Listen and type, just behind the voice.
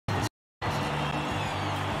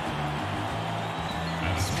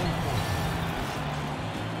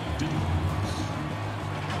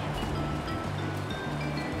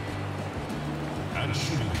at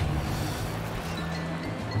shooting.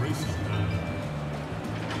 Racing down.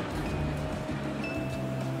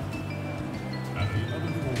 At the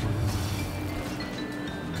other forward position,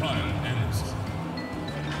 Kyle Anderson.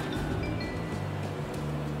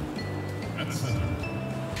 At center,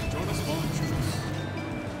 Jonas Valanciunas.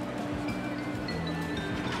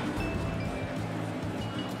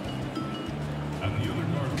 At the other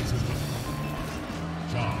guard position,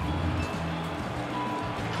 John.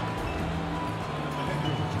 The head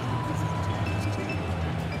coach of the Grizzlies team is Tim.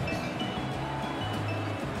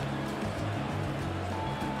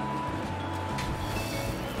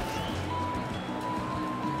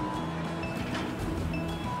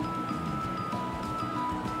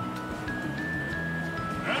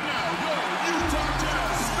 And now your Utah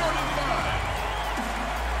Jazz starting five.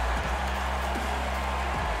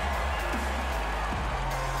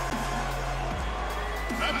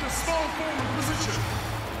 At the small forward position,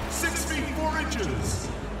 6 feet 4 inches,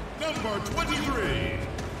 number 23,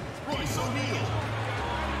 Royce O'Neal.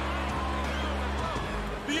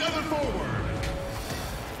 The other forward,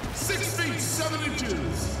 6 feet 7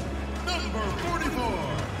 inches, number 44,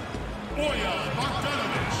 Bojan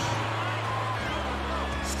Bogdanovic.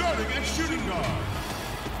 Starting at shooting guard,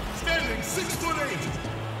 standing 6'8",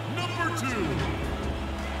 number 2,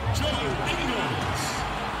 Joe Ingles.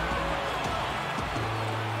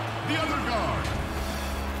 The other guard,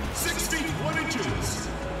 6 feet 1 inches,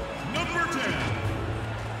 number 10,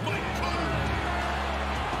 Mike Conley.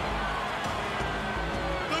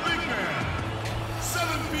 The big man,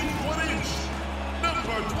 7 feet 1 inch,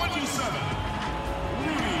 number 27,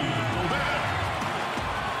 Rudy Gobert.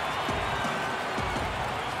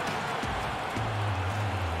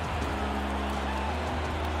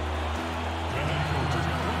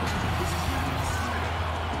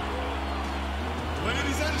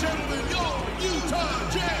 Ladies and gentlemen, your Utah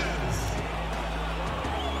Jazz.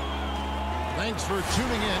 Thanks for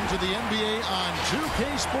tuning in to the NBA on 2K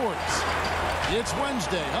Sports. It's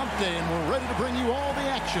Wednesday, hump day, and we're ready to bring you all the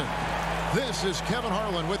action. This is Kevin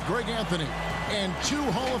Harlan with Greg Anthony and 2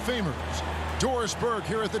 Hall of Famers. Doris Burke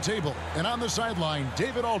here at the table, and on the sideline,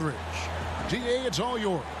 David Aldridge. DA, it's all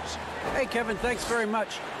yours. Hey, Kevin, thanks very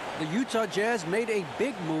much. The Utah Jazz made a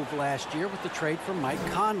big move last year with the trade for Mike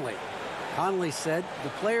Conley. Conley said the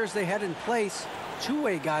players they had in place,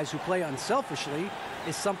 two-way guys who play unselfishly,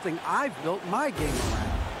 is something I've built my game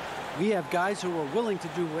around. We have guys who are willing to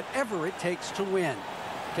do whatever it takes to win.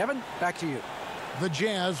 Kevin, back to you. The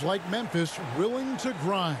Jazz, like Memphis, willing to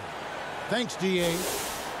grind. Thanks, DA.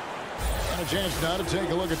 And a chance now to take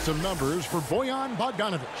a look at some numbers for Bojan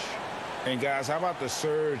Bogdanovic. And guys, how about the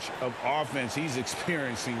surge of offense he's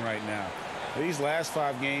experiencing right now? These last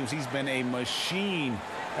 5 games, he's been a machine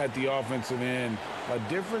at the offensive end. A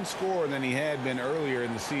different scorer than he had been earlier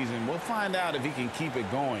in the season. We'll find out if he can keep it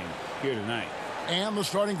going here tonight. And the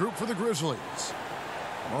starting group for the Grizzlies.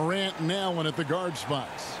 Morant and Allen at the guard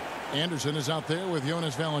spots. Anderson is out there with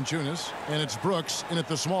Jonas Valanciunas, and it's Brooks in at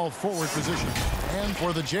the small forward position. And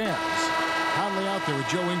for the Jazz, Conley out there with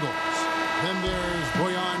Joe Ingles. Then there's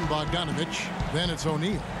Bojan Bogdanovic. Then it's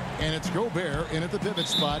O'Neal. And it's Gobert in at the pivot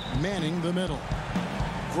spot, manning the middle.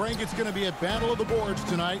 Frank, it's going to be a battle of the boards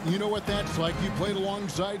tonight. You know what that's like. You played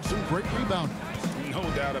alongside some great rebounders. No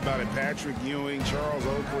doubt about it. Patrick Ewing, Charles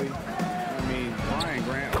Oakley. I mean, Brian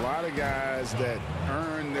Grant, a lot of guys that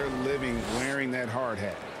earn their living wearing that hard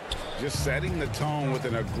hat. Just setting the tone with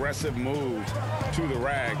an aggressive move to the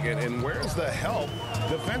rack. And where's the help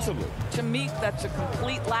defensively? To me, that's a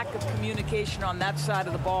complete lack of communication on that side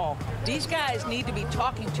of the ball. These guys need to be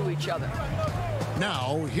talking to each other.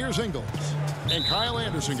 Now, here's Ingles. And Kyle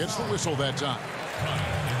Anderson gets the whistle that time.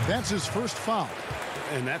 That's his first foul.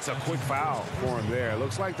 And that's a quick foul for him there.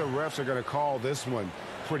 Looks like the refs are going to call this one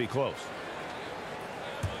pretty close.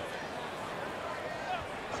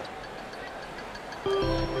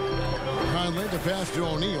 Conley to pass to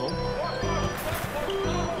O'Neal.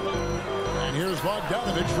 And here's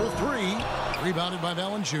Bogdanovic for 3. Rebounded by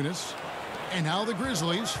Valanciunas. And now the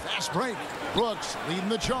Grizzlies, fast break. Brooks leading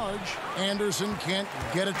the charge. Anderson can't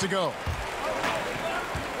get it to go.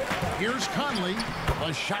 Here's Conley.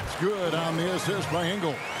 The shot's good on the assist by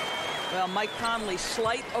Ingles. Well, Mike Conley,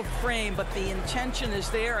 slight of frame, but the intention is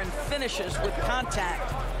there and finishes with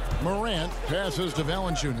contact. Morant passes to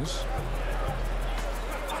Valanciunas.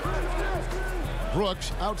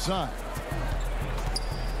 Brooks outside.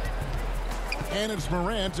 And it's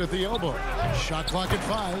Morant at the elbow. Shot clock at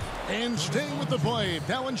 5. And staying with the play,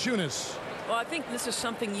 Valanciunas. Well, I think this is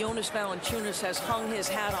something Jonas Valanciunas has hung his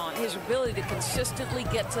hat on, his ability to consistently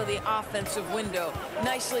get to the offensive window.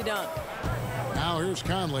 Nicely done. Now here's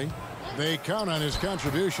Conley. They count on his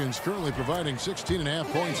contributions, currently providing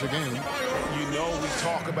 16.5 points a game. You know, we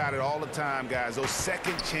talk about it all the time, guys. Those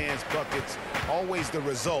second chance buckets, always the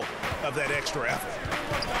result of that extra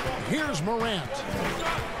effort. Here's Morant.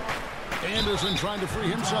 Anderson trying to free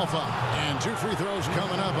himself up. And 2 free throws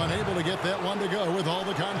coming up, unable to get that one to go with all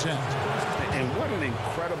the contact. And what an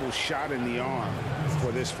incredible shot in the arm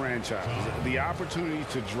for this franchise. The opportunity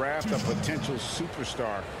to draft a potential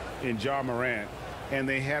superstar in Ja Morant, and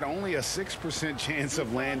they had only a 6% chance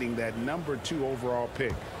of landing that number 2 overall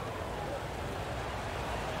pick.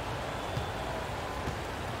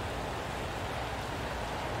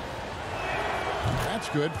 That's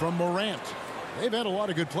good from Morant. They've had a lot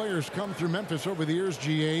of good players come through Memphis over the years,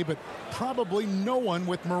 GA, but probably no one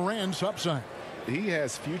with Morant's upside. He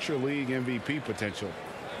has future league MVP potential.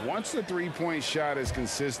 Once the three-point shot is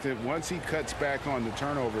consistent, once he cuts back on the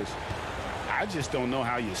turnovers, I just don't know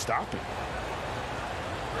how you stop him.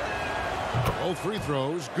 Both free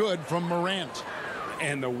throws good from Morant.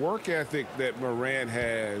 And the work ethic that Morant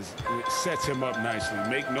has sets him up nicely.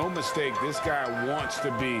 Make no mistake, this guy wants to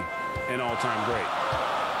be an all-time great.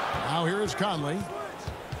 Now here is Conley.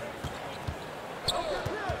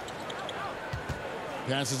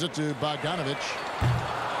 Passes it to Bogdanovich.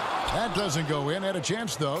 That doesn't go in. Had a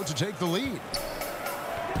chance, though, to take the lead.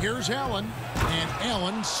 Here's Allen, and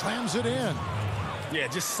Allen slams it in. Yeah,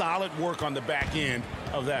 just solid work on the back end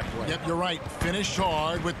of that play. Yep, you're right. Finished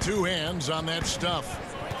hard with 2 hands on that stuff.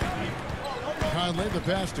 Conley, the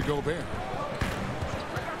pass to Gobert.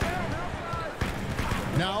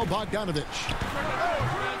 Now Bogdanovich.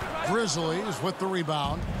 Grizzlies with the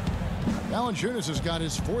rebound. Valanciunas has got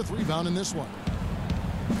his 4th rebound in this one.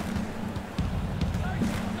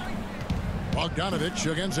 Bogdanovich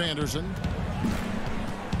against Anderson.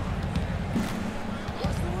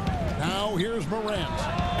 Now here's Morant.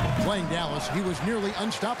 Playing Dallas, he was nearly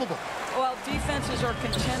unstoppable. Well, defenses are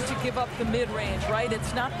content to give up the mid-range, right?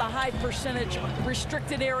 It's not the high percentage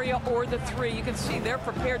restricted area or the 3. You can see they're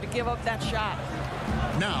prepared to give up that shot.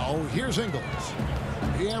 Now here's Ingles.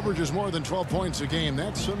 He averages more than 12 points a game.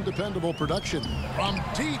 That's some dependable production. From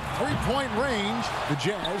deep 3-point range, the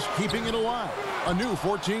Jazz keeping it alive. A new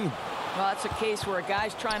 14. Well, that's a case where a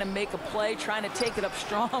guy's trying to make a play, trying to take it up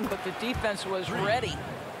strong, but the defense was ready.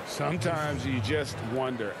 Sometimes you just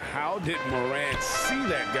wonder, how did Morant see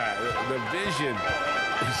that guy? The vision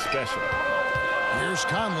is special. Here's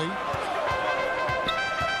Conley.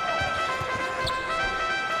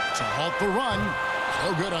 To halt the run.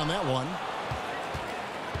 So good on that one.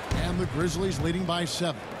 And the Grizzlies leading by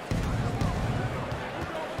 7.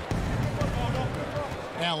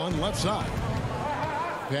 Allen left side.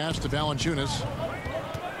 Pass to Valanciunas.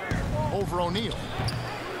 Over O'Neal.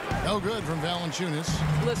 No good from Valanciunas.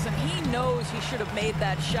 Listen, he knows he should have made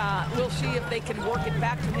that shot. We'll see if they can work it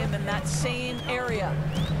back to him in that same area.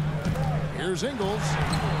 Here's Ingles.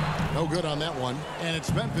 No good on that one. And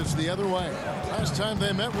it's Memphis the other way. Last time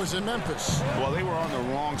they met was in Memphis. Well, they were on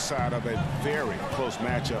the wrong side of a very close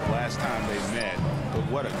matchup last time they met. But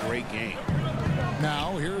what a great game.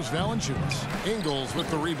 Now here's Valanciunas. Ingles with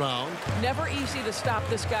the rebound. Never easy to stop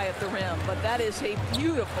this guy at the rim, but that is a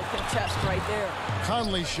beautiful contest right there.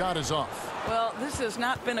 Conley's shot is off. Well, this has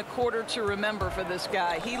not been a quarter to remember for this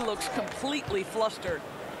guy. He looks completely flustered.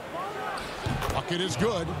 Bucket is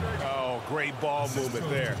good. Oh, great ball movement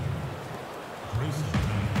there.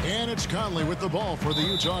 And it's Conley with the ball for the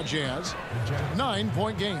Utah Jazz.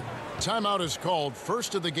 9-point game. Timeout is called,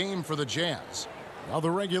 first of the game for the Jazz. Now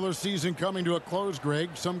the regular season coming to a close,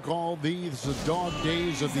 Greg. Some call these the dog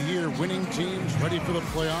days of the year. Winning teams ready for the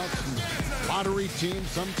playoffs. And lottery teams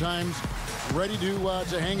sometimes ready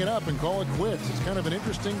to hang it up and call it quits. It's kind of an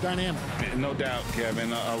interesting dynamic. No doubt,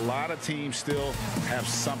 Kevin. A lot of teams still have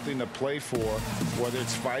something to play for, whether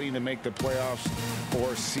it's fighting to make the playoffs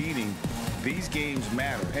or seeding. These games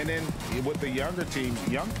matter. And then with the younger teams,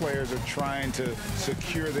 young players are trying to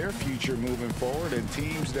secure their future moving forward, and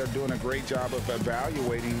teams, they're doing a great job of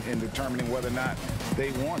evaluating and determining whether or not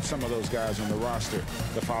they want some of those guys on the roster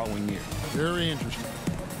the following year. Very interesting.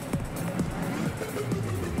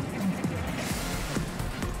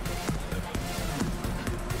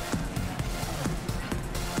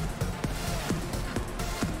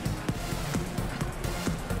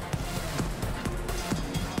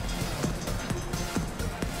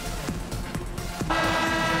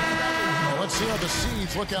 See how the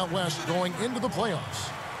seeds look out west going into the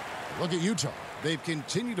playoffs. Look at Utah. They've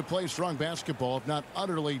continued to play strong basketball, if not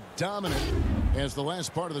utterly dominant, as the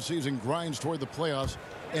last part of the season grinds toward the playoffs.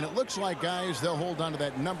 And it looks like, guys, they'll hold on to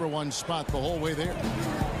that #1 spot the whole way there.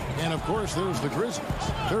 And, of course, there's the Grizzlies.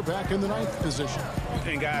 They're back in the 9th position.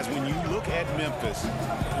 And, guys, when you look at Memphis,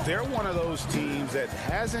 they're one of those teams that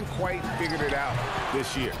hasn't quite figured it out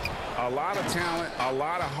this year. A lot of talent, a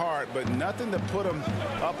lot of heart, but nothing to put them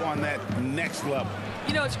up on that next level.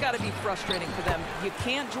 You know, it's got to be frustrating for them. You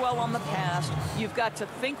can't dwell on the past. You've got to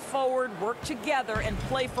think forward, work together, and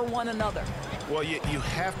play for one another. Well, you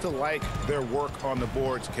have to like their work on the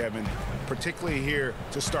boards, Kevin, particularly here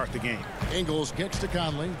to start the game. Ingles kicks to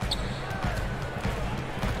Conley.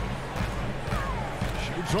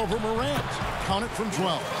 Shoots over Morant. Count it from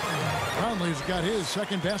 12. Conley's got his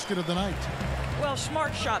second basket of the night. Well,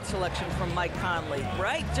 smart shot selection from Mike Conley,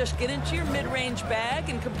 right? Just get into your mid-range bag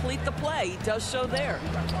and complete the play. He does so there.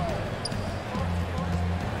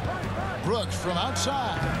 Brooks from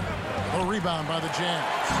outside. A rebound by the Jazz.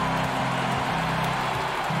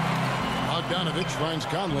 Bogdanovich finds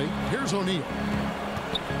Conley. Here's O'Neal.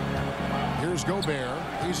 Here's Gobert.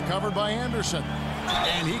 He's covered by Anderson.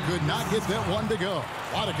 And he could not get that one to go.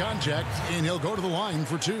 A lot of contact, and he'll go to the line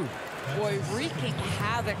for 2. Boy, wreaking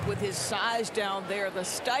havoc with his size down there. The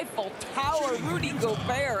stifle tower, Rudy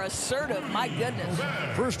Gobert, assertive, my goodness.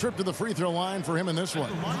 First trip to the free throw line for him in this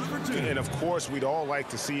one. And, of course, we'd all like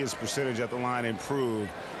to see his percentage at the line improve,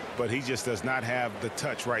 but he just does not have the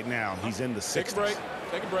touch right now. He's in the 60s. Take a break.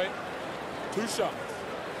 Take a break. 2 shots.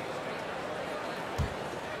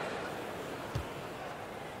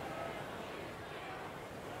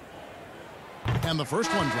 And the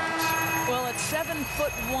first one drops. Well, at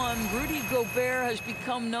 7'1", Rudy Gobert has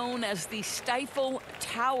become known as the stifle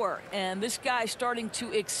tower. And this guy's starting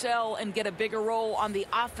to excel and get a bigger role on the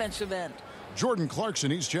offensive end. Jordan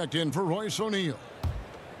Clarkson, he's checked in for Royce O'Neal.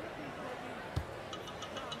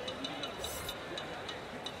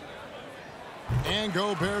 And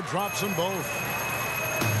Gobert drops them both.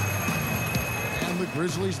 And the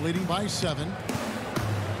Grizzlies leading by 7.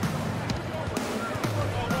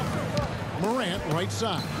 Morant right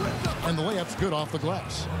side. And the layup's good off the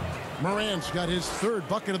glass. Morant's got his 3rd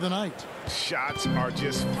bucket of the night. Shots are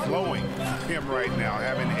just flowing from him right now,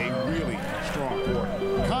 having a really strong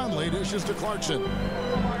quarter. Conley dishes to Clarkson.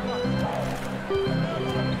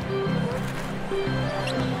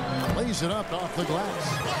 Lays it up off the glass.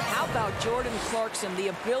 How about Jordan Clarkson? The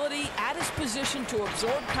ability at his position to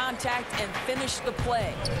absorb contact and finish the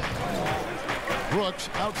play. Brooks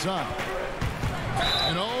outside.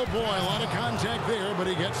 And oh boy, a lot of contact there, but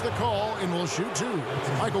he gets the call and will shoot 2.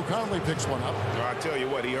 Michael Conley picks one up. Well, I tell you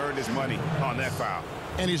what, he earned his money on that foul.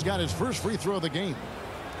 And he's got his first free throw of the game.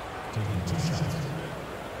 Taking 2 shots.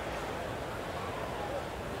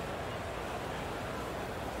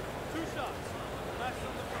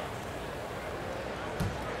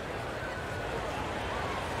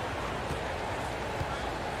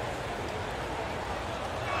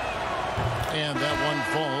 And that one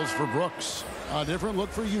falls for Brooks. A different look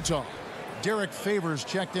for Utah. Derek Favors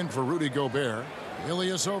checked in for Rudy Gobert.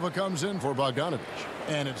 Ilyasova comes in for Bogdanovich.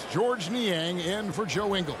 And it's George Niang in for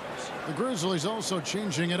Joe Ingles. The Grizzlies also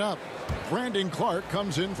changing it up. Brandon Clark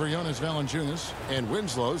comes in for Jonas Valanciunas. And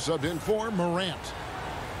Winslow subbed in for Morant.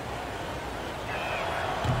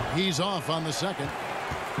 He's off on the second.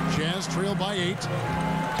 Jazz trail by 8.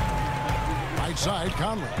 Right side,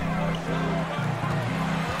 Conley.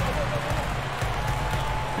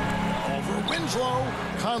 Winslow.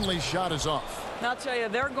 Conley's shot is off. And I'll tell you,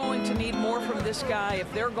 they're going to need more from this guy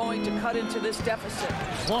if they're going to cut into this deficit.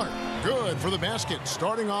 Clark, good for the basket.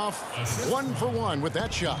 Starting off 1 for 1 with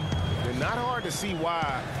that shot. And not hard to see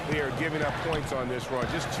why they are giving up points on this run.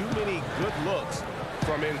 Just too many good looks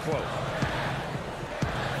from in close.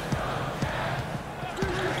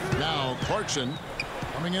 Now Clarkson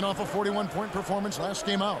coming in off a 41-point performance last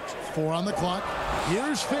game out. 4 on the clock.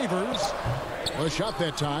 Here's Favors. A shot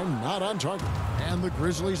that time, not on target. And the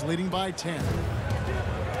Grizzlies leading by 10.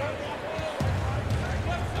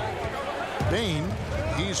 Bain,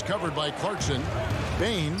 he's covered by Clarkson.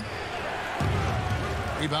 Bain,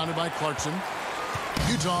 rebounded by Clarkson.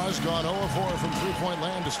 Utah's gone 0-4 from three-point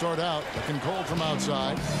land to start out. Looking cold from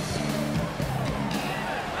outside.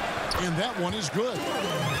 And that one is good.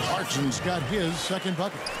 Clarkson's got his second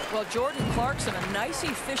bucket. Well, Jordan Clarkson, a nice,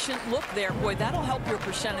 efficient look there. Boy, that'll help your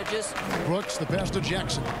percentages. Brooks, the pass to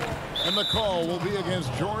Jackson. And the call will be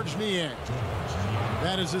against George Niang.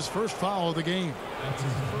 That is his first foul of the game. That's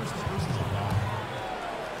his first personal foul.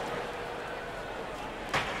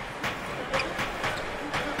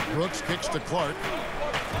 Brooks kicks to Clark.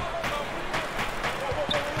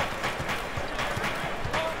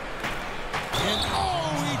 And oh,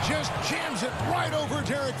 he just jams it right over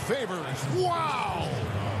Derek Favors. Wow!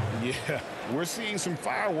 Yeah, we're seeing some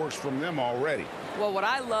fireworks from them already. Well, what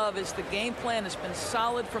I love is the game plan has been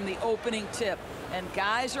solid from the opening tip, and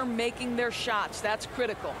guys are making their shots. That's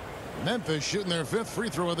critical. Memphis shooting their 5th free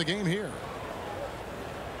throw of the game here.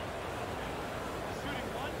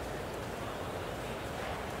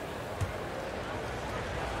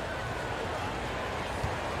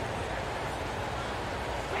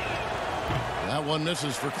 That one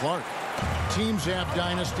misses for Clark. Teams have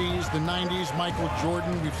dynasties, the 90s, Michael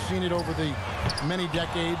Jordan. We've seen it over the many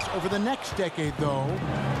decades. Over the next decade, though,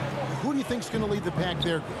 who do you think is going to lead the pack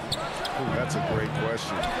there? Ooh, that's a great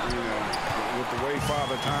question. You know, with the way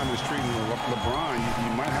Father Time is treating LeBron,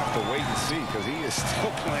 you might have to wait and see because he is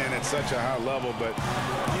still playing at such a high level. But,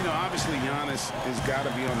 you know, obviously Giannis has got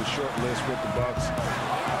to be on the short list with the Bucks.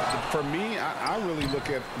 For me, I really look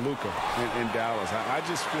at Luka in Dallas. I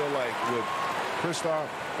just feel like with Kristaps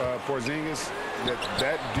Porzingis,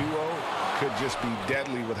 that duo could just be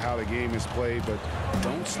deadly with how the game is played. But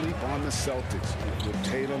don't sleep on the Celtics with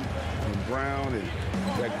Tatum and Brown and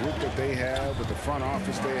that group that they have, with the front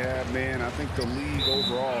office they have. Man, I think the league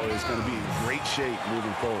overall is going to be in great shape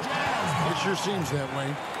moving forward. It sure seems that way.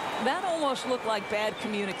 That almost looked like bad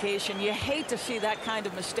communication. You hate to see that kind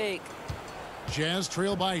of mistake. Jazz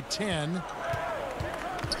trail by 10.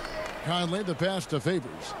 Conley the pass to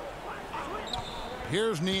Favors.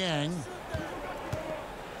 Here's Niang.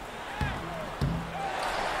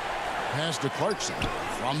 Pass to Clarkson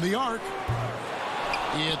from the arc.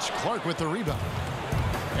 It's Clark with the rebound.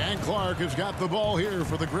 And Clark has got the ball here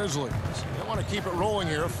for the Grizzlies. They want to keep it rolling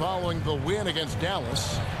here following the win against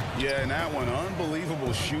Dallas. Yeah, and that one,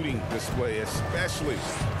 unbelievable shooting display, especially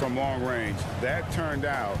from long range. That turned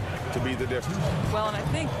out to be the difference. Well, and I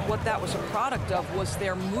think what that was a product of was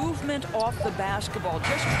their movement off the basketball.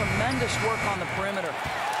 Just tremendous work on the perimeter.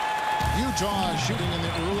 Utah shooting in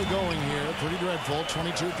the early going here. Pretty dreadful,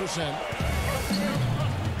 22%.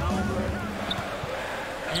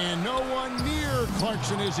 And no one near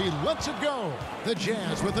Clarkson as he lets it go. The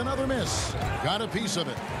Jazz with another miss. Got a piece of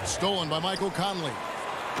it. Stolen by Michael Conley.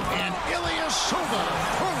 And Ilyasova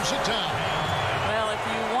throws it down. Well, if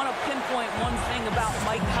you want to pinpoint one thing about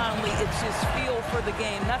Mike Conley, it's his feel for the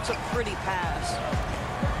game. That's a pretty pass.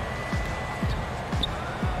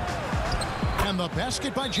 And the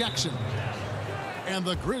basket by Jackson. And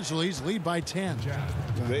the Grizzlies lead by 10.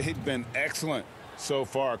 They've been excellent so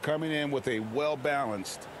far, coming in with a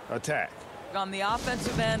well-balanced attack. On the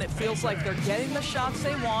offensive end, it feels like they're getting the shots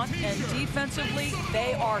they want, and defensively,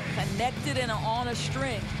 they are connected and on a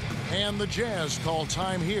string. And the Jazz call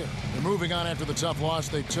time here. They're moving on after the tough loss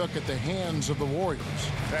they took at the hands of the Warriors.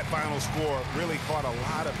 That final score really caught a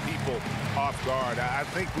lot of people off guard. I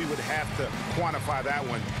think we would have to quantify that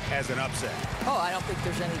one as an upset. Oh, I don't think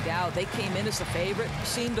there's any doubt. They came in as a favorite,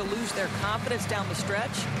 seemed to lose their confidence down the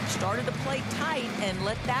stretch, started to play tight, and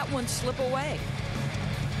let that one slip away.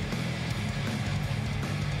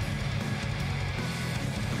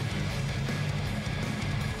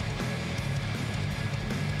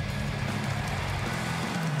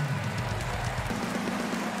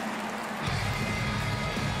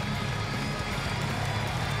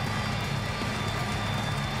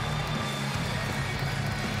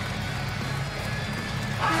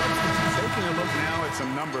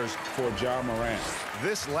 Some numbers for Ja Morant.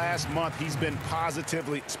 This last month, he's been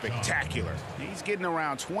positively spectacular. He's getting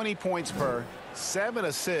around 20 points per, 7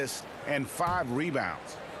 assists, and 5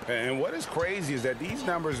 rebounds. And what is crazy is that these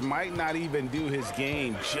numbers might not even do his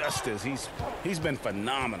game justice. He's been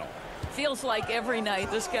phenomenal. Feels like every night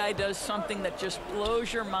this guy does something that just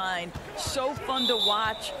blows your mind. So fun to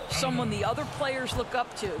watch, someone the other players look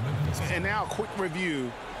up to. And now a quick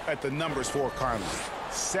review at the numbers for Conley.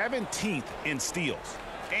 17th in steals,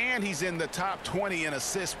 and he's in the top 20 in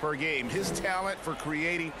assists per game. His talent for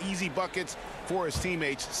creating easy buckets for his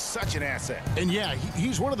teammates, such an asset. And yeah,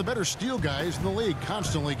 he's one of the better steal guys in the league,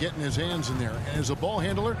 constantly getting his hands in there. And as a ball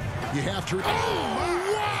handler, you have to...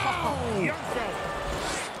 Oh, wow!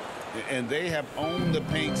 And they have owned the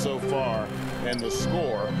paint so far, and the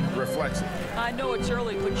score reflects it. I know it's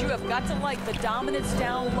early, but you have got to like the dominance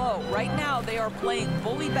down low. Right now, they are playing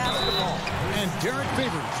bully basketball. And Derek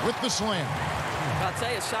Favors with the slam. I'll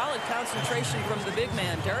tell you, solid concentration from the big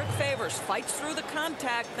man. Derek Favors fights through the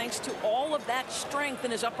contact thanks to all of that strength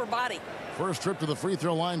in his upper body. First trip to the free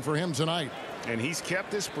throw line for him tonight. And he's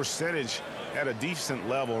kept this percentage at a decent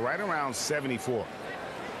level, right around 74.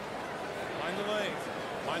 Find the lane.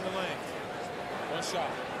 Find the lane. One shot.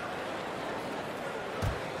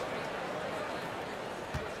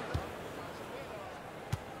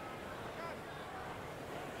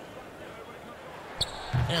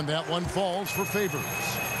 And that one falls for Favors.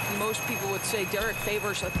 most people would say Derek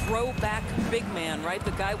Favors a throwback big man, right?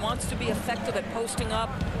 The guy wants to be effective at posting up,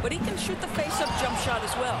 but he can shoot the face-up jump shot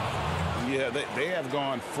as well. Yeah, they have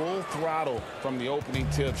gone full throttle from the opening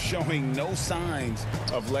tip, showing no signs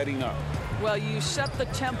of letting up. Well, you set the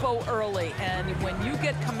tempo early, and when you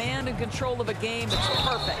get command and control of a game, it's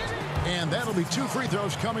perfect. And that'll be 2 free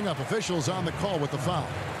throws coming up. Officials on the call with the foul.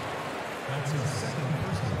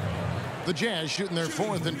 The Jazz shooting their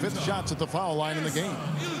 4th and 5th shots at the foul line in the game.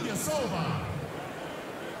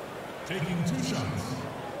 Taking 2 shots.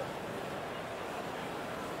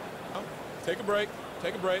 Take a break.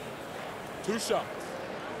 Take a break. 2 shots.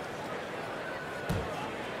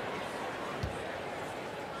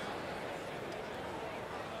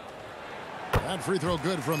 That free throw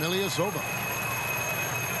good from Ilyasova.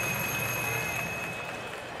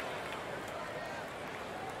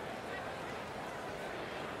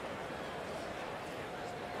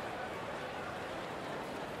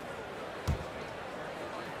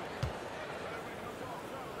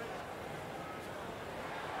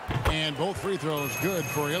 And both free throws good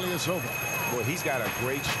for Ilyasova. Well, he's got a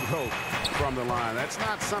great stroke from the line. That's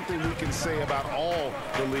not something we can say about all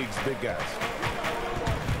the league's big guys.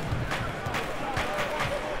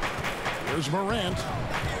 Here's Morant.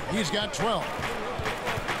 He's got 12.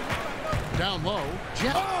 Down low.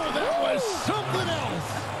 Oh, that was something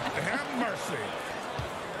else. Have mercy.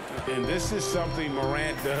 And this is something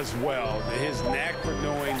Morant does well. His knack for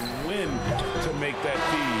knowing when to make that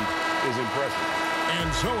feed is impressive.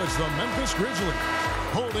 And so it's the Memphis Grizzlies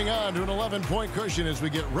holding on to an 11-point cushion as we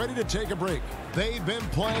get ready to take a break. They've been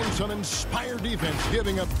playing some inspired defense,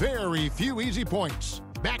 giving up very few easy points.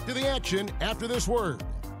 Back to the action after this word.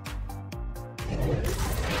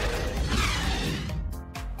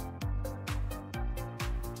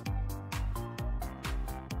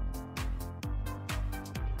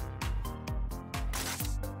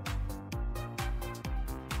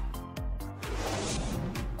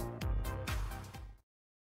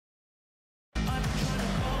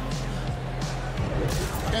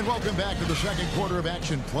 And welcome back to the second quarter of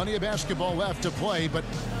action. Plenty of basketball left to play, but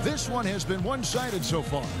this one has been one-sided so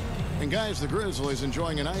far. And guys, the Grizzlies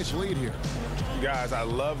enjoying a nice lead here. Guys, I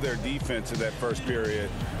love their defense in that first period.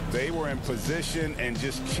 They were in position and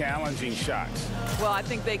just challenging shots. Well, I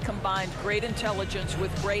think they combined great intelligence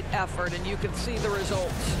with great effort, and you can see the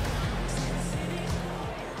results.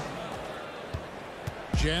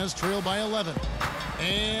 Jazz trail by 11.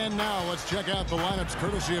 And now let's check out the lineups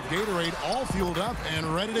courtesy of Gatorade, all fueled up and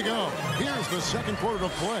ready to go. Here's the second quarter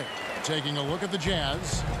of play. Taking a look at the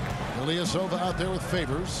Jazz. Ilyasova out there with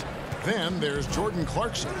Favors. Then there's Jordan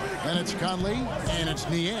Clarkson. Then it's Conley, and it's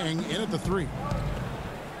Niang in at the 3.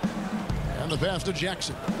 And the pass to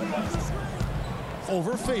Jackson.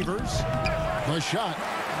 Over Favors. The shot,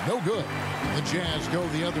 no good. The Jazz go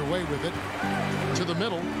the other way with it. To the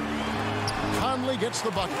middle. Conley gets the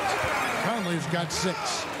bucket. Conley's got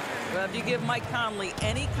 6. Well, if you give Mike Conley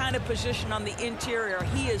any kind of position on the interior,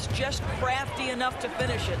 he is just crafty enough to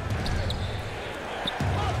finish it.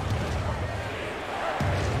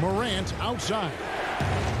 Morant outside.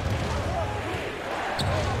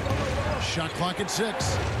 Shot clock at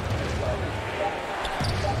 6.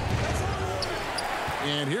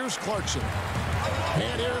 And here's Clarkson.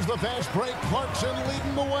 And here's the fast break. Clarkson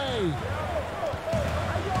leading the way.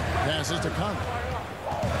 Passes to Conley.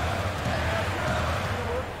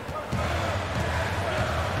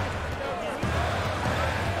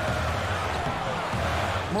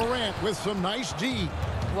 Morant with some nice D.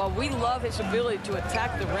 Well, we love his ability to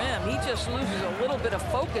attack the rim. He just loses a little bit of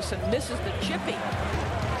focus and misses the chipping.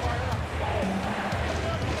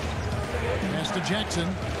 Pass to Jackson.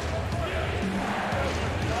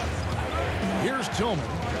 Here's Tillman.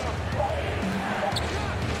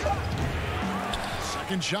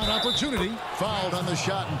 Second shot opportunity. Fouled on the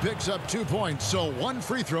shot and picks up 2 points. So 1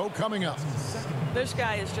 free throw coming up. This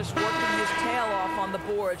guy is just working his tail off on the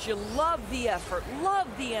boards. You love the effort, love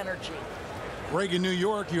the energy. Reagan, New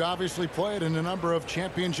York, you obviously played in a number of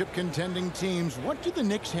championship contending teams. What do the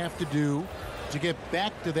Knicks have to do to get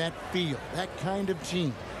back to that feel, that kind of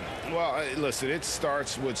team? Well, listen, it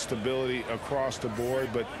starts with stability across the board,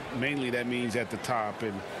 but mainly that means at the top.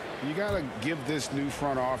 And you got to give this new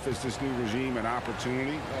front office, this new regime, an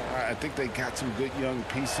opportunity. I think they got some good young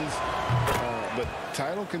pieces, but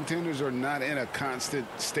title contenders are not in a constant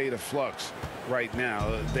state of flux right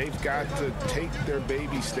now. They've got to take their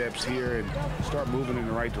baby steps here and start moving in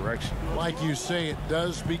the right direction. Like you say, it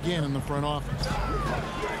does begin in the front office.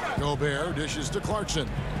 Gobert dishes to Clarkson.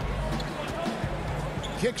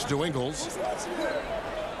 Kicks to Ingles.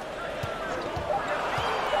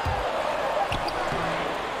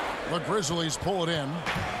 The Grizzlies pull it in.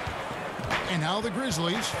 And now the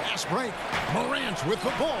Grizzlies, fast break. Morant with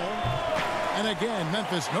the ball. And again,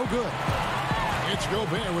 Memphis no good. It's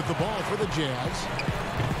Gobert with the ball for the Jazz.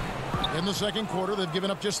 In the second quarter, they've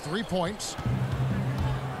given up just 3 points.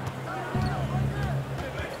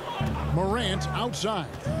 Morant outside.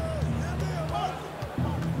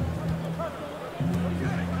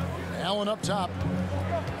 Allen up top.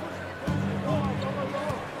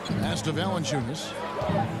 Pass to Valanciunas.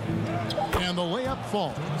 And the layup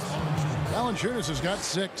falls. Valanciunas has got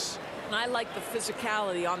 6. And I like the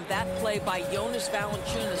physicality on that play by Jonas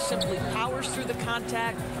Valanciunas. Simply powers through the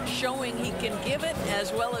contact, showing he can give it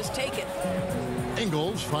as well as take it.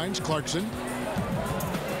 Ingles finds Clarkson.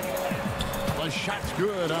 The shot's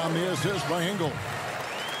good on the assist by Ingles.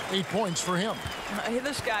 8 points for him.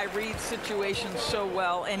 This guy reads situations so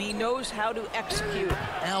well, and he knows how to execute.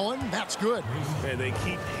 Allen, that's good. And they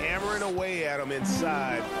keep hammering away at him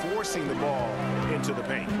inside, forcing the ball into the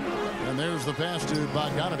paint. And there's the pass to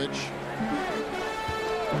Bogdanovich.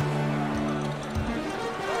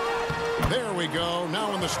 There we go.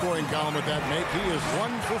 Now in the scoring column with that make. He is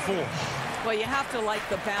 1 for 4. Well, you have to like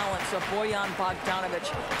the balance of Bojan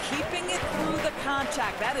Bogdanovich. Keeping it through the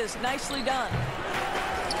contact. That is nicely done.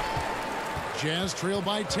 Jazz trail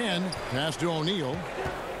by 10. Pass to O'Neal.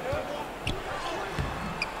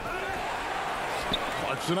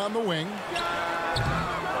 Clarkson on the wing.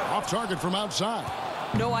 Off target from outside.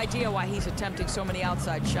 No idea why he's attempting so many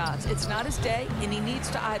outside shots. It's not his day, and he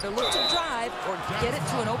needs to either look to drive or get it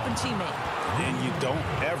to an open teammate. And you don't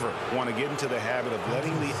ever want to get into the habit of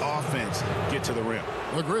letting the offense get to the rim.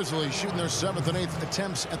 The Grizzlies shooting their 7th and 8th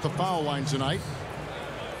attempts at the foul line tonight.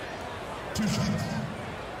 2 shots.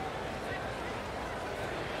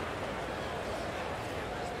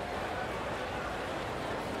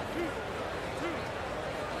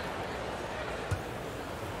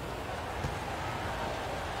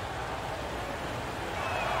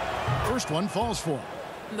 First one falls for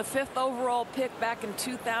him. The 5th overall pick back in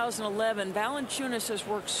 2011, Valanciunas has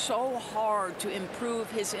worked so hard to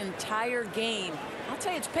improve his entire game. I'll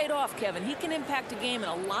tell you, it's paid off, Kevin. He can impact a game in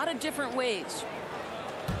a lot of different ways.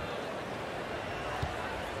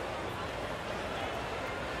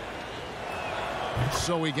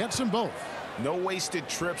 So he gets them both. No wasted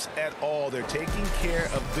trips at all. They're taking care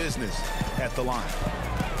of business at the line.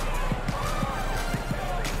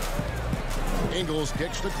 Ingles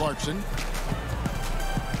kicks to Clarkson.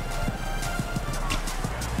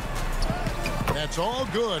 That's all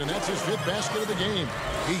good, and that's his 5th basket of the game.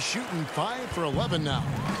 He's shooting 5 for 11 now.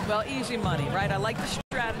 Well, easy money, right? I like the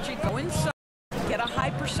strategy. Go inside, get a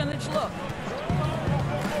high percentage look.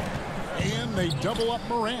 And they double up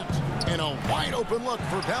Morant. And a wide open look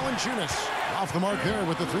for Valanciunas. Off the mark there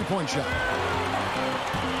with the 3-point shot.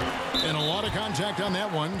 And a lot of contact on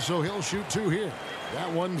that one, so he'll shoot 2 here. That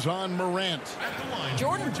one's on Morant.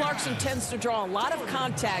 Jordan Clarkson tends to draw a lot of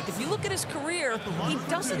contact. If you look at his career, he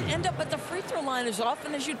doesn't end up at the free throw line as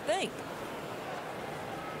often as you'd think.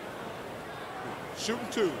 Shooting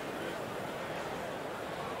 2.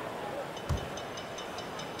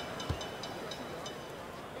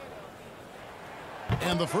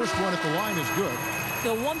 And the first one at the line is good.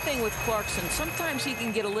 The one thing with Clarkson, sometimes he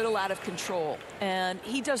can get a little out of control, and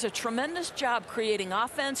he does a tremendous job creating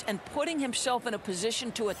offense and putting himself in a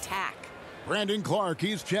position to attack. Brandon Clark,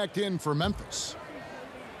 he's checked in for Memphis.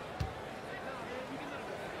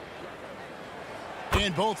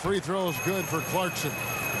 And both free throws good for Clarkson.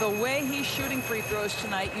 The way he's shooting free throws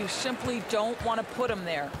tonight, you simply don't want to put him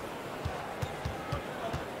there.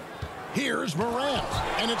 Here's Morant,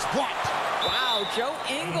 and it's blocked. Wow, Joe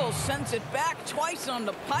Ingles sends it back twice on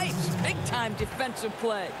the pipes. Big-time defensive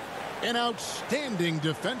play. An outstanding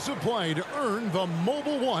defensive play to earn the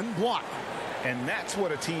Mobile One block. And that's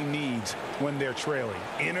what a team needs when they're trailing.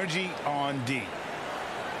 Energy on D.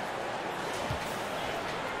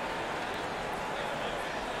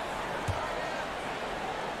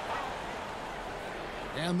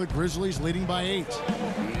 And the Grizzlies leading by 8.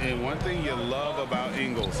 And one thing you love about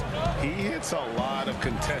Ingles, he hits a lot of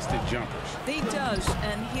contested jumpers. He does,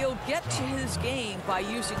 and he'll get to his game by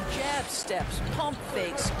using jab steps, pump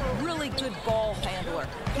fakes, really good ball handler.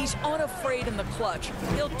 He's unafraid in the clutch.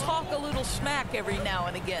 He'll talk a little smack every now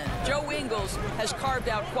and again. Joe Ingles has carved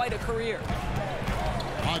out quite a career.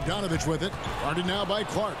 Bogdanovich with it, guarded now by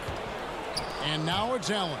Clark. And now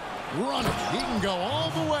it's Allen. Running, he can go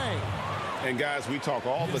all the way. And guys, we talk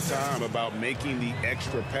all the time about making the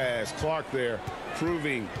extra pass. Clark there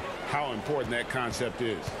proving how important that concept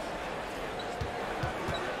is.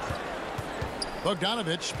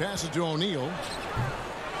 Bogdanovich passes to O'Neal.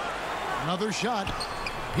 Another shot.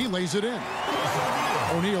 He lays it in.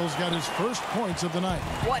 O'Neal's got his first points of the night.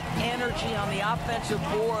 What energy on the offensive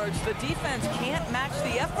boards. The defense can't match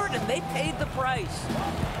the effort, and they paid the price.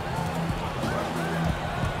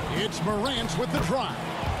 It's Morant with the drive.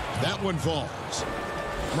 That one falls.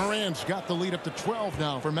 Morant's got the lead up to 12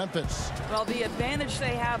 now for Memphis. Well, the advantage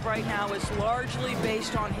they have right now is largely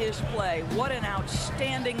based on his play. What an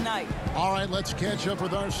outstanding night. All right, let's catch up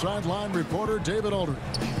with our sideline reporter, David Aldridge.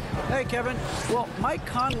 Hey, Kevin. Well, Mike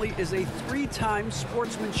Conley is a 3-time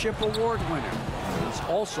Sportsmanship Award winner. He's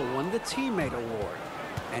also won the Teammate Award.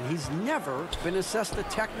 And he's never been assessed a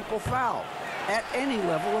technical foul at any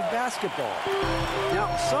level of basketball.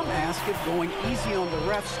 Now, some ask if going easy on the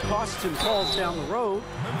refs costs him calls down the road.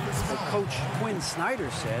 But Coach Quinn Snyder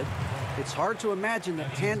said, it's hard to imagine that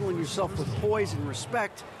handling yourself with poise and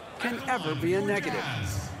respect can ever be a negative.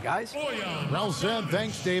 Guys? Well said.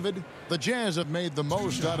 Thanks, David. The Jazz have made the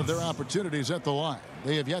most out of their opportunities at the line.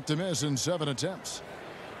 They have yet to miss in 7 attempts.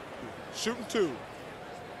 Shooting 2.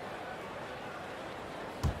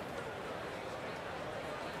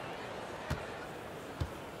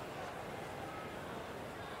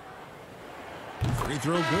 Free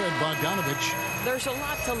throw good, Bogdanovich. There's a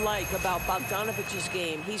lot to like about Bogdanovich's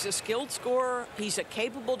game. He's a skilled scorer, he's a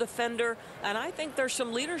capable defender, and I think there's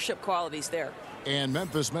some leadership qualities there. And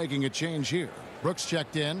Memphis making a change here. Brooks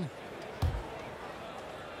checked in.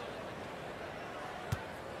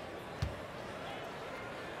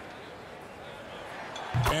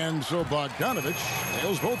 And so Bogdanovich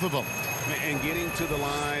nails both of them. And getting to the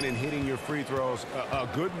line and hitting your free throws, a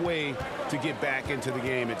good way to get back into the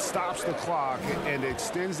game. It stops the clock and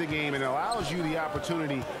extends the game and allows you the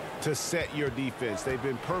opportunity to set your defense. They've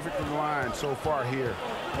been perfect in the line so far here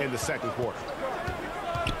in the second quarter.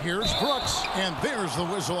 Here's Brooks, and there's the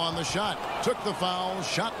whistle on the shot. Took the foul,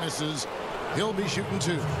 shot misses. He'll be shooting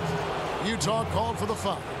 2. Utah called for the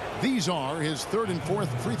foul. These are his 3rd and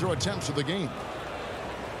 4th free throw attempts of the game.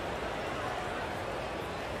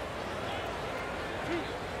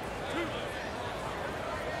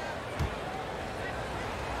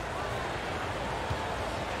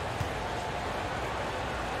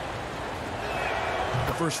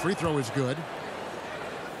 The first free throw is good.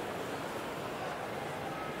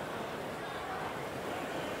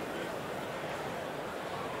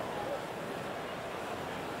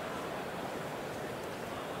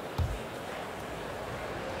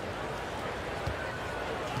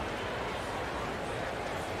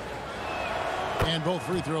 And both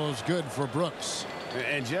free throws good for Brooks.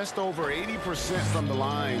 And just over 80% from the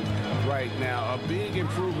line right now. A big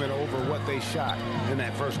improvement over what they shot in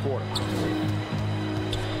that first quarter.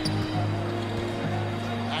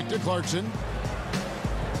 Back to Clarkson.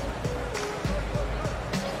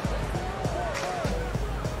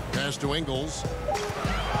 Pass to Ingles.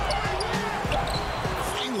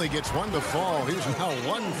 Finally gets one to fall. He's now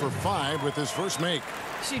 1 for 5 with his first make.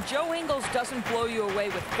 See, Joe Ingles doesn't blow you away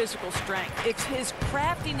with physical strength. It's his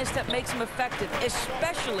craftiness that makes him effective,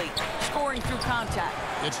 especially scoring through contact.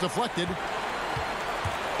 It's deflected.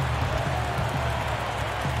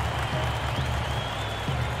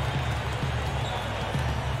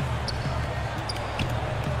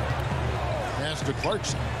 Pass to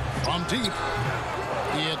Clarkson from deep.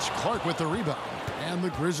 It's Clark with the rebound. And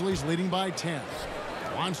the Grizzlies leading by 10.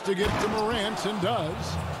 Wants to get to Morant and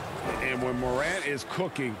does. And when Morant is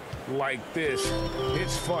cooking like this,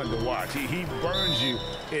 it's fun to watch. He burns you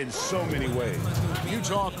in so many ways.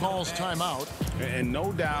 Utah calls timeout. And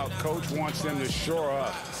no doubt, Coach wants them to shore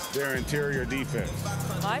up their interior defense.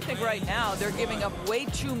 I think right now they're giving up way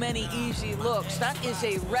too many easy looks. That is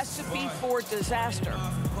a recipe for disaster.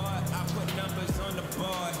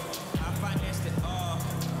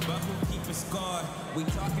 We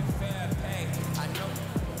talking fair pay. I know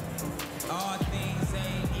all things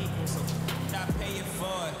ain't equal, so I pay it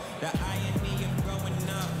for it. The irony of growing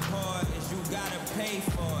up poor is you gotta pay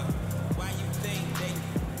for it. Why you think they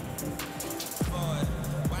for it?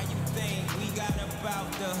 Why you think we got about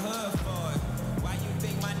the hood for it? Why you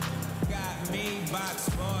think my got me box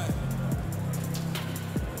for it?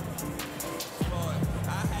 For it.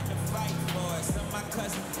 I had to fight for it. Some of my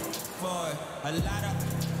cousins for it. A lot of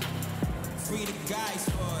free the guys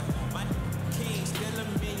for it. My king still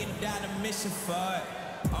 $1 million mission for it.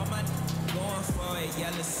 All my going for it.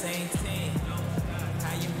 Yellow same team.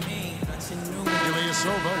 How you mean? Not your new.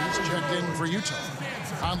 Ilyasova, he's checked in for Utah.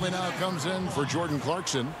 Conley now comes in for Jordan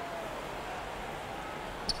Clarkson.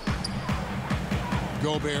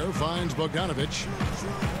 Gobert finds Bogdanovich.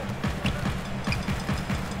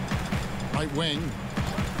 Right wing.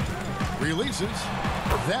 Releases.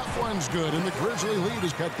 That one's good, and the Grizzly lead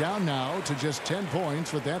is cut down now to just 10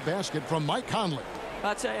 points with that basket from Mike Conley.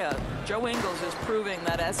 I'll tell you, Joe Ingles is proving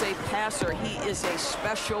that as a passer, he is a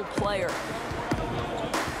special player.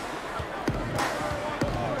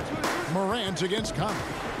 Morant against Conley.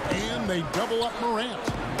 And they double up Morant.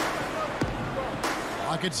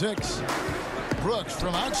 Clock at 6. Brooks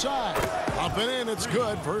from outside. Up and in, it's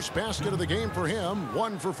good. First basket of the game for him.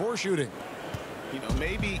 1 for 4 shooting. You know,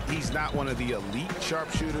 maybe he's not one of the elite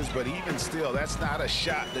sharpshooters, but even still, that's not a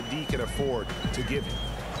shot that D can afford to give him.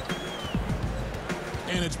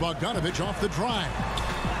 And it's Bogdanovich off the drive.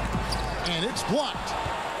 And it's blocked.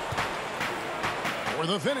 For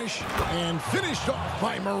the finish. And finished off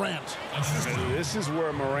by Morant. This is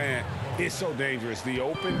where Morant is so dangerous. The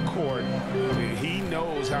open court, he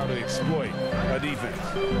knows how to exploit a defense.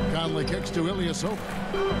 Conley kicks to Ilyasova.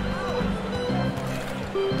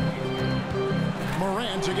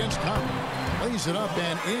 Morant against Conley. Lays it up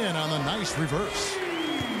and in on the nice reverse.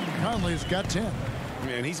 Conley's got 10.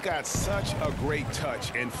 Man, he's got such a great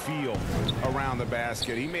touch and feel around the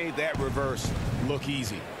basket. He made that reverse look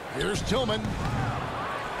easy. Here's Tillman.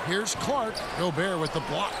 Here's Clark. Gobert with the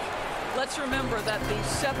block. Let's remember that the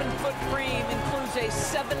 7-foot frame includes a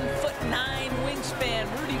 7'9" wingspan.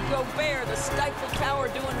 Rudy Gobert, the Stifle Tower,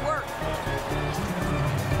 doing work.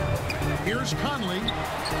 Here's Conley.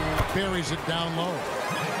 Buries it down low.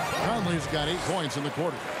 Conley's got 8 points in the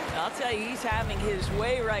quarter. I'll tell you, he's having his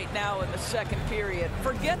way right now in the second period.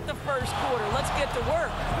 Forget the first quarter. Let's get to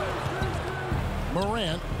work.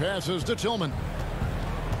 Morant passes to Tillman.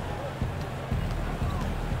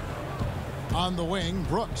 On the wing,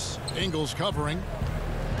 Brooks. Ingles covering.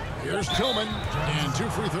 Here's Tillman. And 2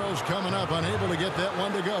 free throws coming up. Unable to get that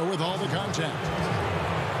one to go with all the contact.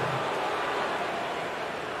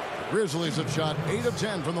 Grizzlies have shot 8 of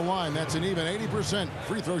 10 from the line. That's an even 80%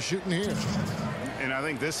 free throw shooting here. And I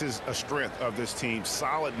think this is a strength of this team.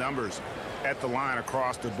 Solid numbers at the line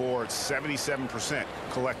across the board. 77%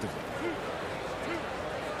 collectively.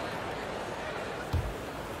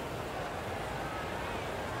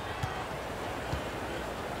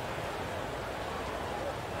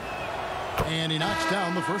 And he knocks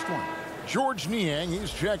down the first one. George Niang,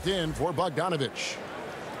 he's checked in for Bogdanovich.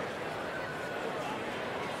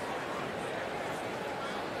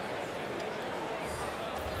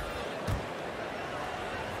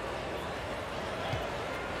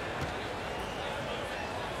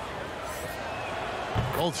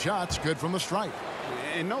 Both shots good from the stripe.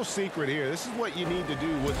 And no secret here. This is what you need to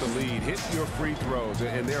do with the lead. Hit your free throws.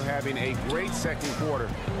 And they're having a great second quarter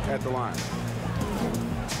at the line.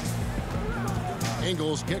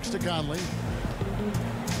 Ingles kicks to Conley.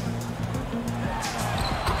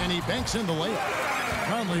 And he banks in the layup.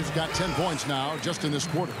 Conley's got 10 points now just in this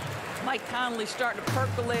quarter. Mike Conley starting to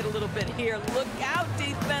percolate a little bit here. Look out,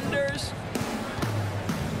 defenders.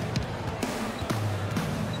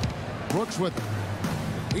 Brooks with him.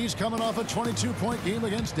 He's coming off a 22-point game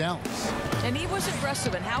against Dallas. And he was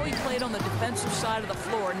aggressive in how he played on the defensive side of the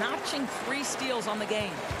floor, notching 3 steals on the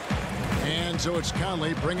game. And so it's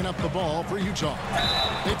Conley bringing up the ball for Utah.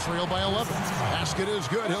 They trail by 11. Basket is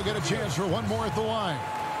good. He'll get a chance for one more at the line.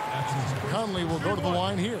 Conley will go to the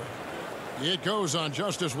line here. It goes on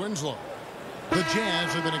Justice Winslow. The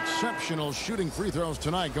Jazz have been exceptional shooting free throws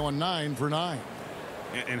tonight, going 9 for 9.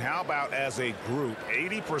 And how about as a group,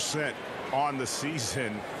 80% on the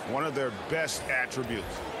season, one of their best attributes.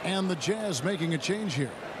 And the Jazz making a change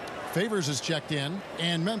here. Favors is checked in,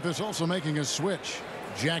 and Memphis also making a switch.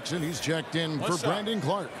 Jackson, he's checked in for Brandon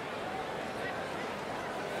Clark.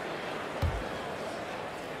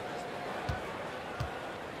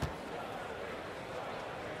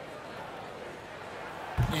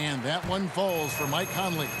 And that one falls for Mike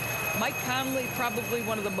Conley. Mike Conley, probably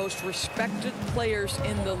one of the most respected players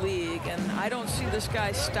in the league, and I don't see this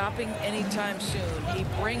guy stopping anytime soon. He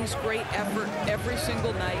brings great effort every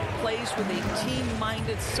single night, plays with a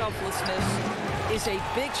team-minded selflessness, is a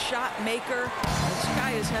big shot maker. This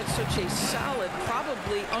guy has had such a solid,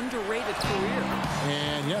 probably underrated career.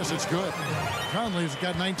 And yes, it's good. Conley's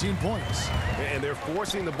got 19 points. And they're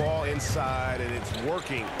forcing the ball inside, and it's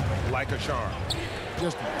working like a charm.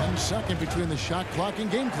 Just 1 second between the shot clock and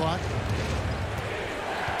game clock.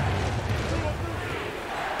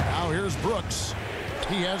 Now here's Brooks.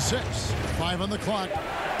 He has 6. 5 on the clock.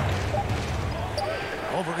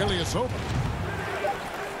 Over Ilyasova.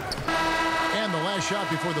 And the last shot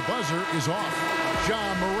before the buzzer is off.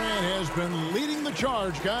 Ja Morant has been leading the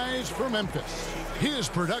charge, guys, for Memphis. His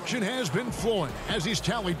production has been flowing as he's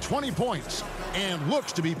tallied 20 points and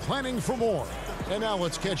looks to be planning for more. And now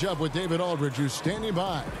let's catch up with David Aldridge, who's standing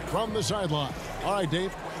by from the sideline. All right,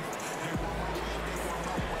 Dave.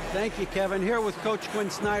 Thank you, Kevin. Here with Coach Quinn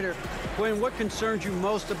Snyder. Quinn, what concerns you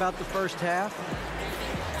most about the first half?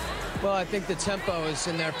 Well, I think the tempo is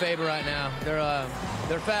in their favor right now.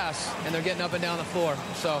 They're fast, and they're getting up and down the floor,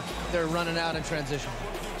 so they're running out in transition.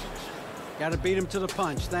 Got to beat him to the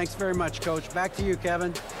punch. Thanks very much, Coach. Back to you,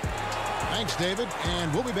 Kevin. Thanks, David.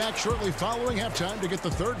 And we'll be back shortly following halftime to get the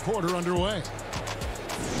third quarter underway.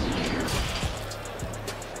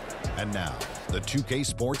 And now, the 2K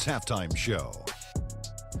Sports Halftime Show.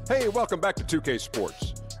 Hey, welcome back to 2K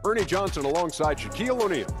Sports. Ernie Johnson alongside Shaquille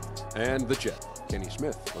O'Neal and the Jet, Kenny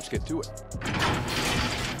Smith. Let's get to it.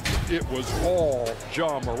 It was all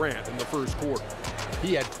Ja Morant in the first quarter.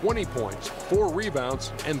 He had 20 points, 4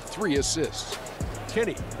 rebounds, and 3 assists.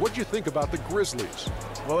 Kenny, what'd you think about the Grizzlies?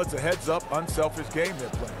 Well, it's a heads-up, unselfish game they're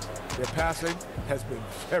playing. Their passing has been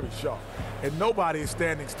very sharp, and nobody is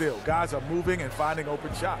standing still. Guys are moving and finding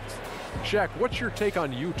open shots. Shaq, what's your take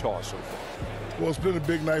on Utah so far? Well, it's been a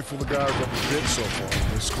big night for the guys on the bench so far.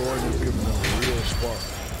 Their scoring has given them a real spark.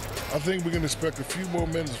 I think we can expect a few more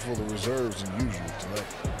minutes for the reserves than usual tonight.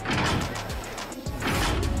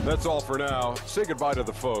 That's all for now. Say goodbye to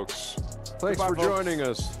the folks. Thanks for joining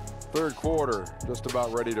us. Third quarter, just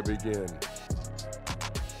about ready to begin.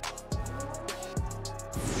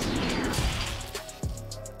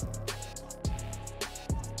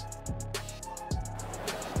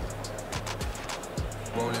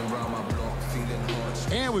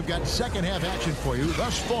 And we've got second half action for you.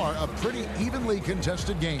 Thus far, a pretty evenly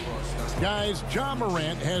contested game. Guys, Ja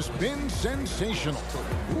Morant has been sensational.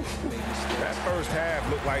 That first half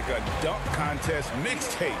looked like a dunk contest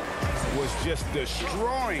mixtape. Was just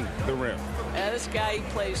destroying the rim. This guy, he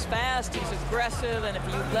plays fast, he's aggressive, and if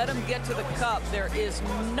you let him get to the cup, there is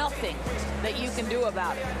nothing that you can do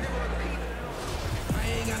about it.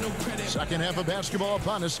 Second half of basketball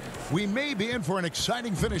upon us. We may be in for an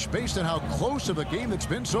exciting finish based on how close of a game it's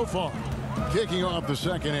been so far. Kicking off the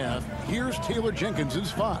second half, here's Taylor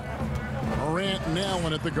Jenkins's 5. Morant and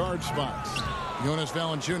Allen at the guard spots. Jonas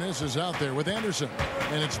Valanciunas is out there with Anderson.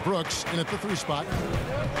 And it's Brooks in at the 3 spot.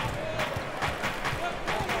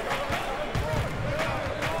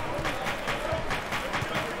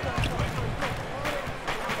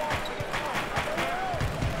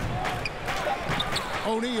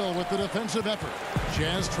 O'Neal with the defensive effort.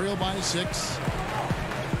 Jazz trail by 6.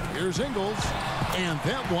 Here's Ingles, and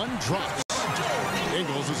that one drops.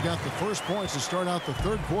 Ingles has got the first points to start out the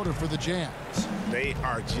third quarter for the Jazz. They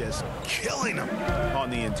are just killing them on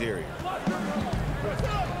the interior.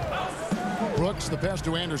 Brooks, the pass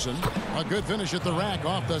to Anderson. A good finish at the rack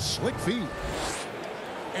off the slick feed.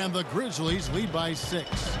 And the Grizzlies lead by 6.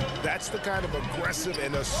 That's the kind of aggressive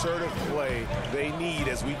and assertive play they need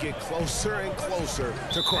as we get closer and closer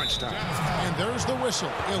to crunch time. And there's the whistle.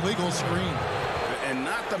 Illegal screen. And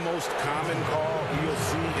not the most common call you'll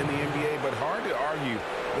see in the NBA, but hard to argue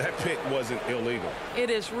that pick wasn't illegal. It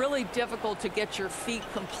is really difficult to get your feet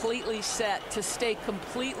completely set, to stay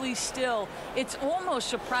completely still. It's almost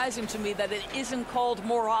surprising to me that it isn't called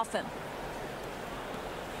more often.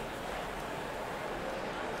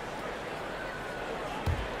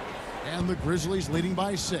 And the Grizzlies leading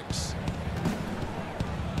by 6.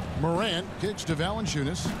 Morant kicks to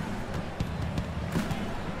Valanciunas.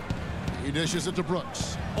 He dishes it to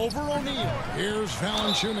Brooks. Over O'Neal. Here's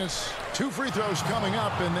Valanciunas. 2 free throws coming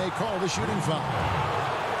up, and they call the shooting foul.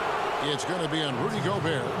 It's going to be on Rudy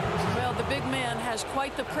Gobert. Well, the big man has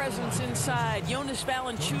quite the presence inside. Jonas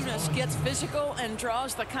Valanciunas gets physical and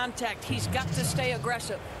draws the contact. He's got to stay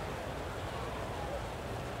aggressive.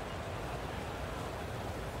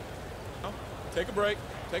 Take a break.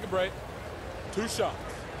 Take a break. 2 shots.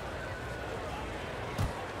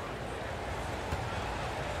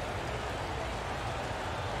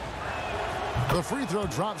 The free throw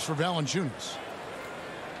drops for Valanciunas.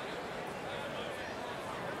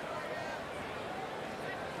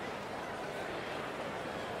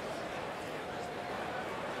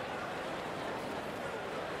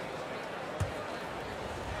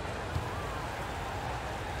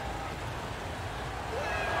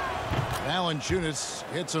 Valanciunas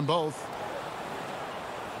hits them both.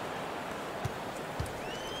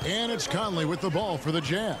 And it's Conley with the ball for the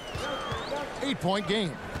Jazz. 8-point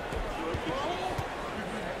game.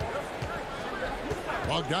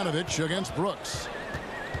 Bogdanovich against Brooks.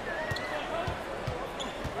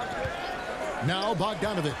 Now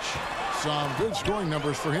Bogdanovich. Some good scoring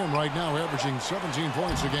numbers for him right now, averaging 17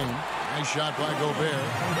 points a game. Nice shot by Gobert.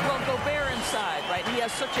 Well, Gobert inside, right? He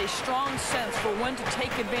has such a strong sense for when to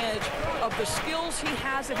take advantage of the skills he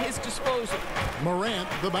has at his disposal. Morant,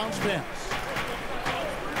 the bounce pass.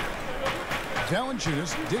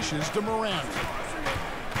 Valanciunas dishes to Morant.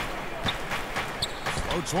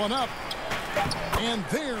 Floats one up. And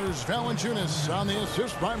there's Valanciunas on the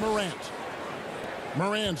assist by Morant.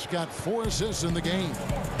 Morant's got 4 assists in the game.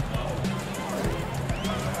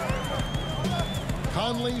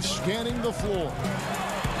 Conley scanning the floor.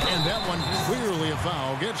 And that one clearly a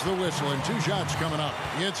foul. Gets the whistle, and 2 shots coming up.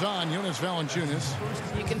 It's on Jonas Valanciunas.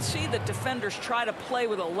 You can see that defenders try to play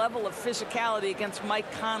with a level of physicality against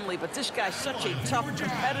Mike Conley, but this guy's such a tough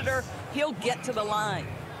competitor, he'll get to the line.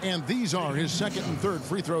 And these are his 2nd and 3rd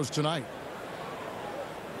free throws tonight.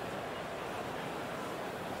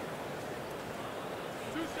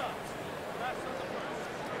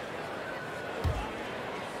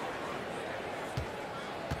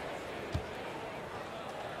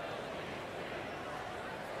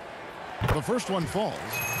 The first one falls.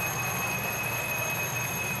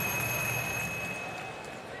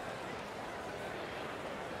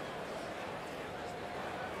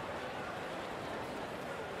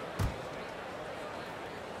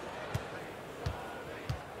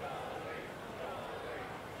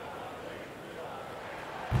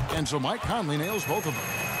 And so Mike Conley nails both of them.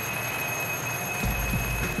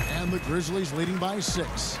 And the Grizzlies leading by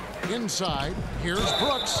 6. Inside, here's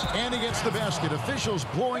Brooks, and he gets the basket. Officials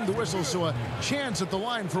blowing the whistle, so a chance at the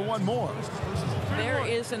line for one more. There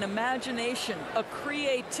is an imagination, a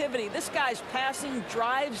creativity. This guy's passing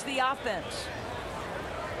drives the offense.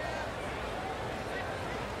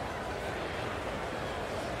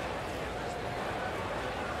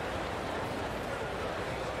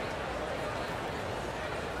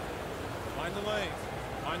 Find the lane.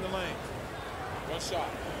 Find the lane. One shot.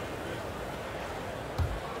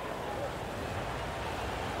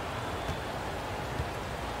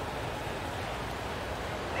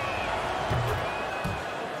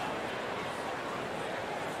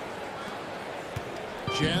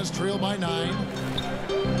 Jazz trail by 9.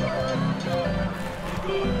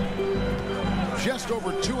 Just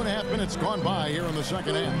over 2.5 minutes gone by here in the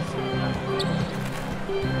second half.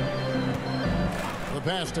 The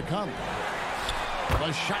pass to Conley.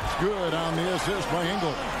 The shot's good on the assist by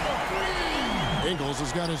Ingles. Ingles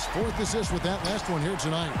has got his 4th assist with that last one here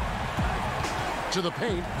tonight. To the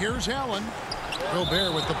paint, here's Allen.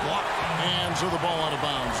 Gobert with the block, and so the ball out of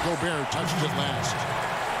bounds. Gobert touched it last.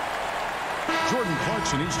 Jordan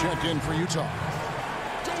Clarkson, he's checked in for Utah.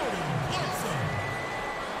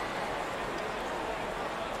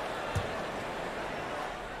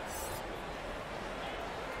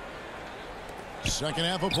 Second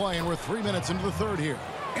half of play, and we're 3 minutes into the 3rd here.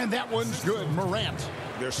 And that one's good. Morant.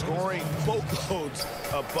 They're scoring boatloads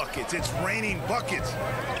of buckets. It's raining buckets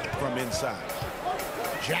from inside.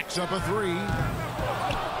 Jacks up a 3.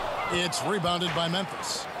 It's rebounded by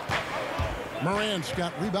Memphis. Morant's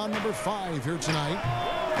got rebound number 5 here tonight.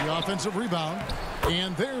 The offensive rebound.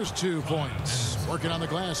 And there's 2 points. Working on the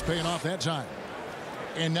glass, paying off that time.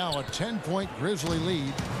 And now a 10-point Grizzly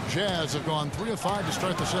lead. Jazz have gone 3 of 5 to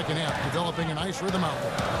start the second half, developing a nice rhythm out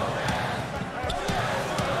there.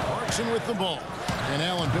 Clarkson with the ball. And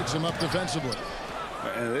Allen picks him up defensively.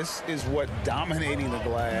 And this is what dominating the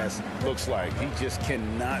glass looks like. He just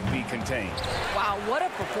cannot be contained. Wow, what a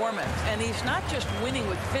performance. And he's not just winning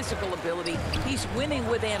with physical ability, he's winning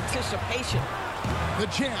with anticipation. The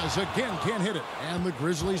Jazz again can't hit it. And the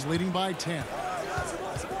Grizzlies leading by 10.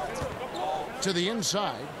 To the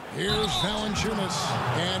inside, here's Valanciunas.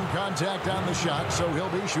 And contact on the shot, so he'll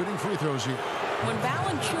be shooting free throws here. When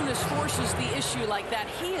Valanciunas forces the issue like that,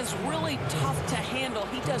 he is really tough to handle.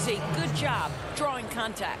 He does a good job drawing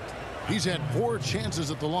contact. He's had 4 chances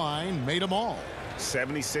at the line, made them all.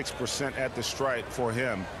 76% at the stripe for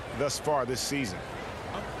him thus far this season.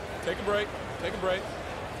 Take a break. Take a break.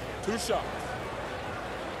 2 shots.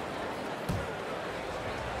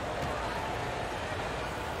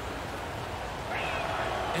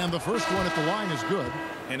 And the first one at the line is good.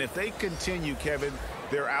 And if they continue, Kevin,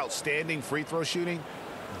 their outstanding free throw shooting,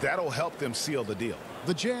 that'll help them seal the deal.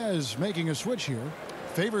 The Jazz making a switch here.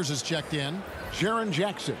 Favors is checked in. Jaren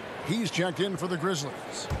Jackson, he's checked in for the Grizzlies.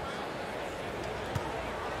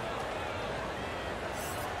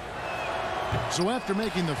 So after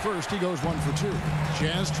making the first, he goes 1 for 2.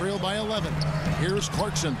 Jazz trail by 11. Here's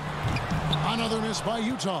Clarkson. Another miss by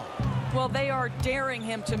Utah. Well, they are daring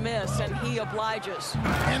him to miss, and he obliges.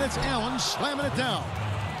 And it's Allen slamming it down.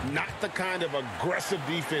 Not the kind of aggressive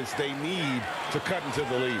defense they need to cut into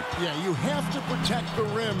the lead. Yeah, you have to protect the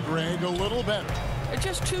rim, Greg, a little better. They're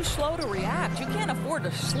just too slow to react. You can't afford to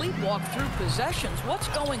sleepwalk through possessions. What's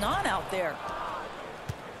going on out there?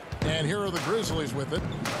 And here are the Grizzlies with it.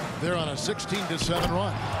 They're on a 16-7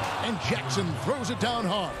 run. And Jackson throws it down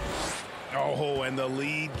hard. Oh, and the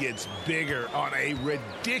lead gets bigger on a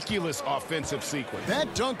ridiculous offensive sequence.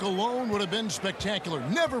 That dunk alone would have been spectacular.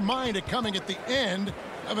 Never mind it coming at the end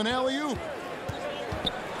of an alley-oop.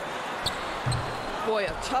 Boy,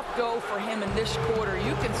 a tough go for him in this quarter.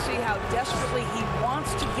 You can see how desperately he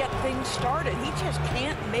wants to get things started. He just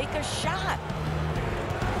can't make a shot.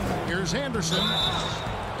 Here's Anderson.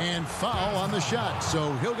 And foul on the shot,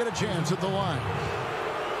 so he'll get a chance at the line.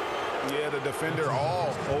 Yeah, the defender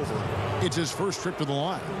all over. It's his first trip to the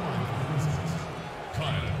line.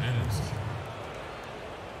 Anderson.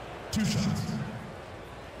 2 shots.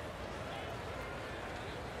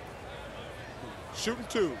 Shooting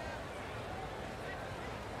 2.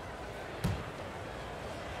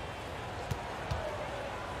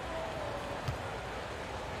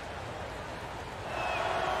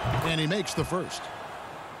 And he makes the first.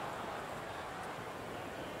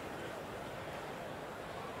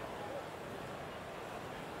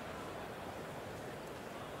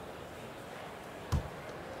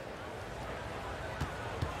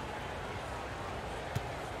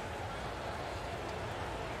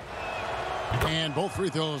 And both free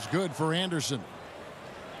throws good for Anderson.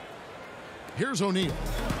 Here's O'Neal.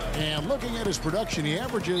 And looking at his production, he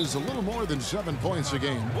averages a little more than 7 points a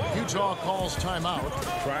game. Utah calls timeout.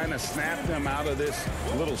 Trying to snap them out of this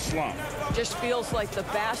little slump. Just feels like the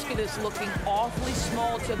basket is looking awfully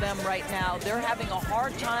small to them right now. They're having a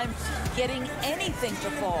hard time getting anything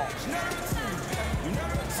to fall.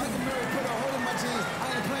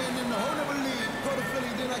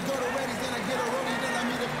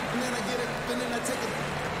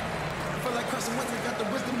 Like Carson Wentz, got the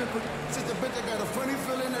wisdom to sit the bench. I got a funny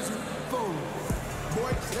feeling that's full.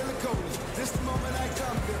 Boy, still cold. This the moment I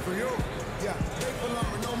come here for you. Yeah, they belong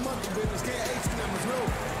with no monkey business. Can't H numbers, no.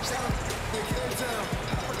 Shout out to Cape Town.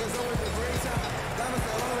 Africa's always a great time. Diamonds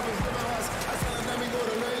that all of us live in us. I tell them, let me go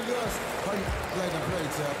to Lagos. Party like I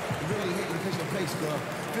played, top. Really hating to pitch your pace, girl.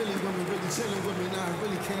 Philly women really chilling with me now. I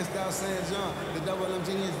really can't style San John. The double M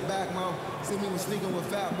genius back, mo. See me was sneaking with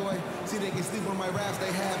Fat Boy. See they can sleep on my raps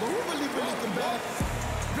they have. But who really can back?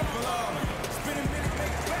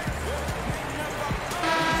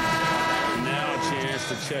 Now a chance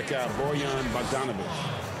to check out Bojan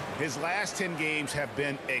Bogdanović. His last 10 games have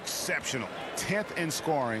been exceptional. 10th in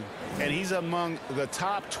scoring, and he's among the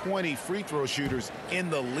top 20 free throw shooters in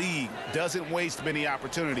the league. Doesn't waste many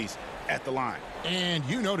opportunities at the line. And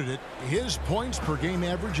you noted it. His points per game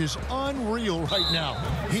average is unreal right now.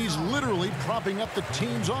 He's literally propping up the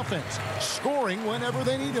team's offense, scoring whenever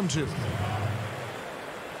they need him to.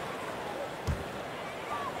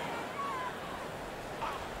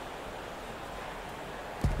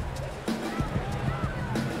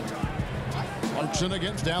 Clarkson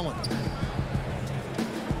against Allen.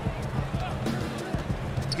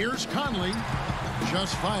 Here's Conley.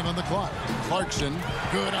 Just 5 on the clock. Clarkson,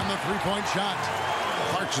 good on the three-point shot.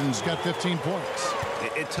 Clarkson's got 15 points.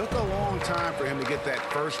 It took a long time for him to get that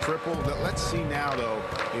first triple. Let's see now, though,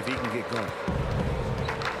 if he can get going.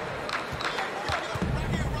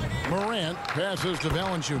 Morant passes to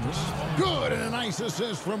Valanciunas. Good, and a nice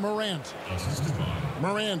assist from Morant.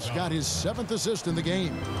 Morant's got his 7th assist in the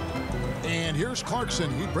game. And here's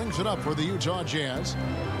Clarkson. He brings it up for the Utah Jazz.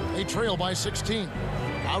 They trail by 16.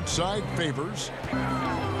 Outside Favors.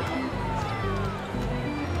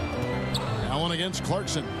 Allen against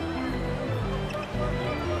Clarkson.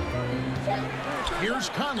 Here's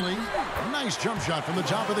Conley. Nice jump shot from the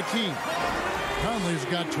top of the key. Conley's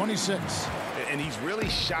got 26. And he's really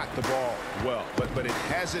shot the ball well, but it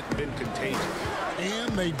hasn't been contagious.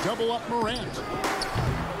 And they double up Morant.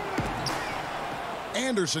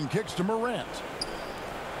 Anderson kicks to Morant.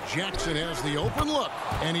 Jackson has the open look,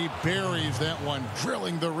 and he buries that one,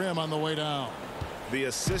 drilling the rim on the way down. The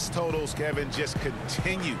assist totals, Kevin, just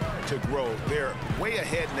continue to grow. They're way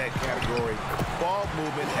ahead in that category. Ball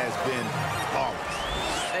movement has been flawless.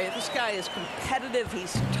 Hey, this guy is competitive.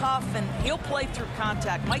 He's tough, and he'll play through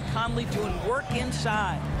contact. Mike Conley doing work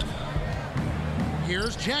inside.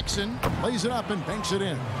 Here's Jackson. Lays it up and banks it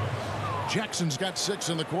in. Jackson's got 6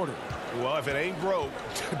 in the quarter. Well, if it ain't broke,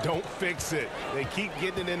 don't fix it. They keep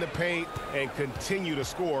getting it in the paint and continue to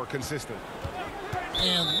score consistently.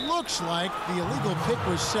 And looks like the illegal pick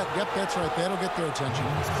was set. Yep, that's right. That'll get their attention.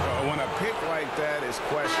 When a pick like that is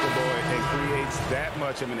questionable and creates that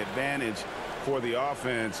much of an advantage for the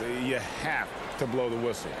offense, you have to blow the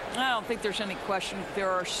whistle. I don't think there's any question. There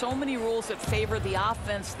are so many rules that favor the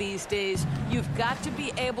offense these days. You've got to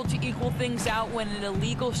be able to equal things out when an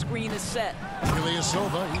illegal screen is set.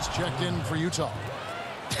 Ilyasova, he's checked in for Utah.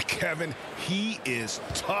 Kevin, he is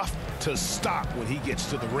tough to stop when he gets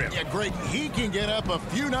to the rim. Yeah, great. He can get up a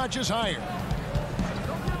few notches higher.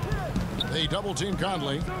 They double-team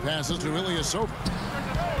Conley. Passes to Ilyasova.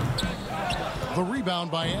 The rebound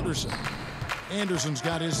by Anderson. Anderson's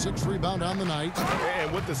got his 6th rebound on the night.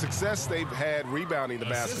 And with the success they've had rebounding the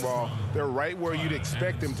basketball, they're right where you'd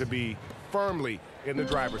expect them to be, firmly in the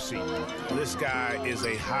driver's seat. This guy is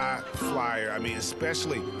a high flyer. I mean,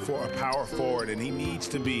 especially for a power forward, and he needs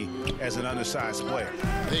to be as an undersized player.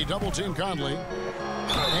 They double team Conley.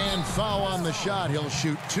 And foul on the shot. He'll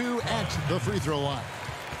shoot 2 at the free throw line.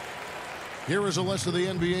 Here is a list of the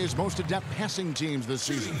NBA's most adept passing teams this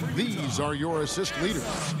season. These are your assist leaders.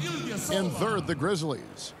 In 3rd, the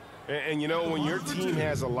Grizzlies. And you know, when your team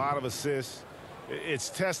has a lot of assists, it's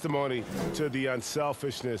testimony to the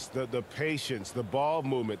unselfishness, the patience, the ball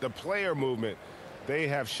movement, the player movement. They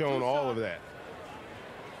have shown all of that.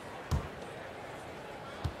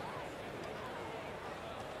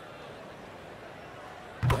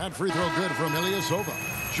 That free throw good from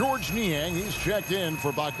Ilyasova. George Niang, he's checked in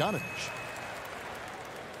for Bogdanovich.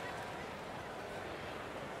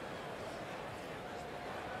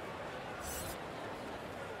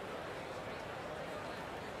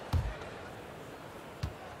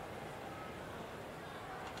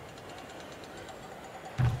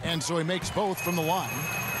 And so he makes both from the line.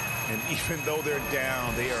 And even though they're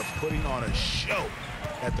down, they are putting on a show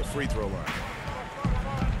at the free throw line.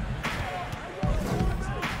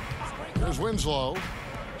 Here's Winslow.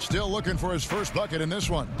 Still looking for his first bucket in this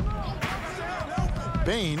one.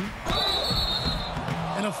 Bain.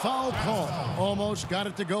 And a foul call. Almost got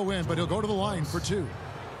it to go in, but he'll go to the line for 2.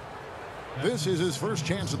 This is his first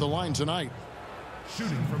chance at the line tonight.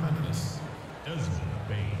 Shooting for Memphis, Desmond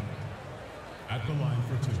Bain. At the line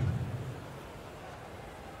for 2.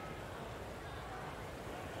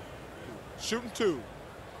 Shooting 2.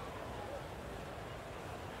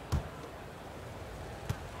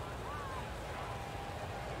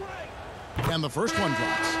 And the first one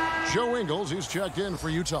drops. Joe Ingles, he's checked in for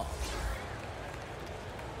Utah.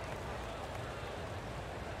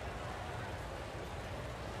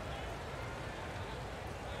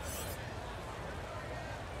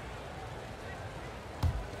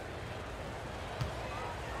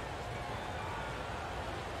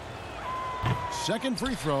 Second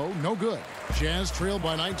free throw, no good. Jazz trailed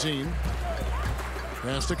by 19.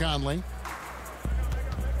 Pass to Conley.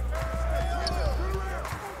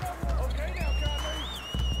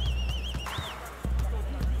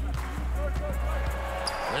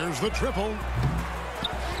 There's the triple.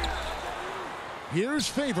 Here's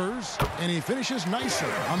Favors, and he finishes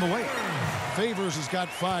nicer on the way. Favors has got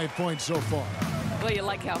 5 points so far. Well, you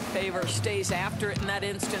like how Favors stays after it in that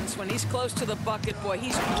instance. When he's close to the bucket, boy,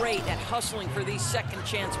 he's great at hustling for these second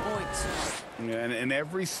chance points. Yeah, and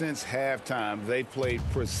ever since halftime, they played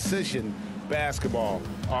precision basketball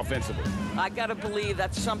offensively. I got to believe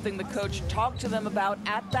that's something the coach talked to them about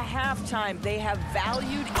at the halftime. They have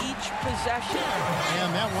valued each possession.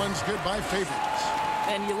 And that one's good by Favors.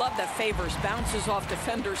 And you love that Favors bounces off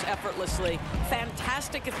defenders effortlessly.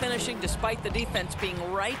 Fantastic at finishing despite the defense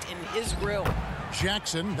being right in his grill.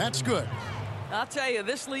 Jackson, that's good. I'll tell you,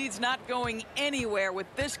 this lead's not going anywhere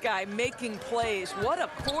with this guy making plays. What a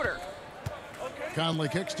quarter. Conley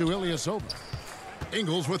kicks to Ilyasova.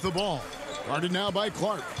 Ingles with the ball. Guarded now by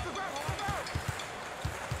Clark.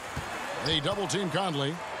 They double team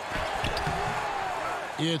Conley.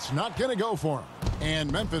 It's not going to go for him.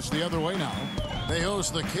 And Memphis the other way now. They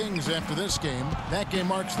host the Kings after this game. That game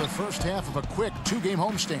marks the first half of a quick 2-game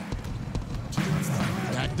homestand.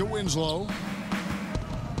 Back to Winslow.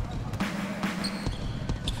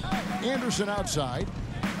 Anderson outside.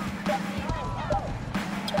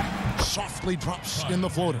 Softly drops in the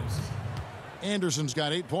floater. Anderson's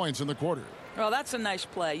got 8 points in the quarter. Well, that's a nice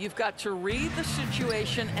play. You've got to read the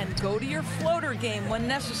situation and go to your floater game when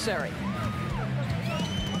necessary.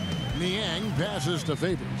 Niang passes to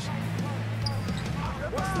Favors.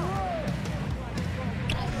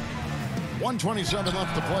 1:27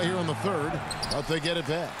 left to play here in the third, but they get it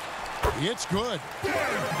back. It's good.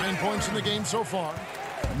 9 points in the game so far.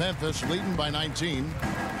 Memphis leading by 19.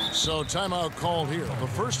 So timeout called here. The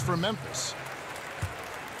first for Memphis.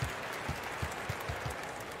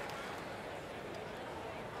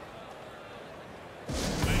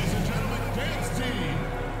 Ladies and gentlemen, dance team.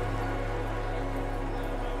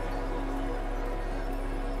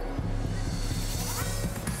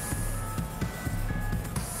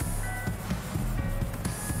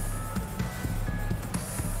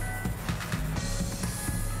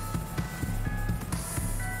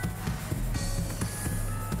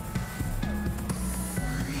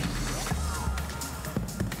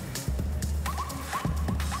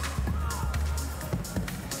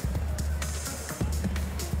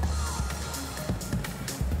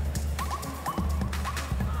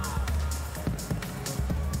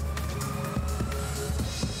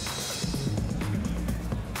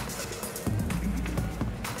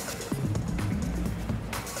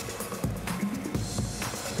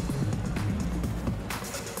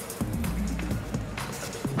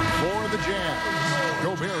 Jazz.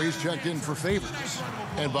 Gobert's checked in for Favors.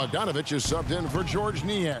 And Bogdanovich is subbed in for George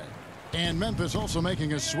Niang. And Memphis also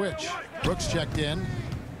making a switch. Brooks checked in.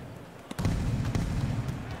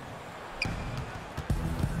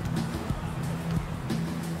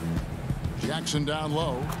 Jackson down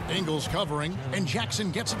low. Ingles covering, and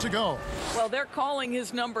Jackson gets it to go. Well, they're calling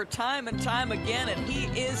his number time and time again, and he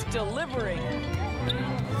is delivering.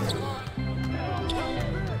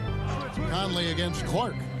 Conley against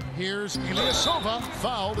Clark. Here's Ilyasova,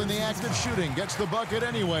 fouled in the act of shooting. Gets the bucket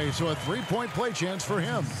anyway, so a three-point play chance for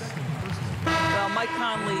him. Well, Mike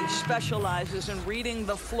Conley specializes in reading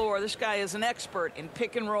the floor. This guy is an expert in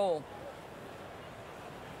pick and roll.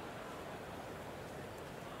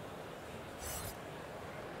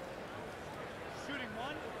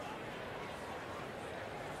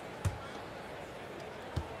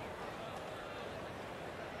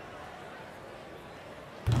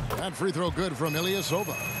 That free throw good from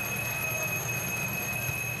Ilyasova.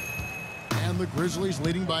 And the Grizzlies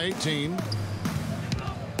leading by 18.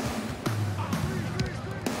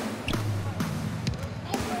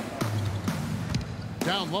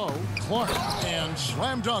 Down low, Clark, and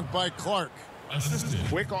slam dunk by Clark.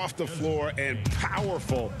 Quick off the floor and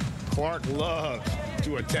powerful. Clark loves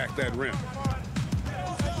to attack that rim.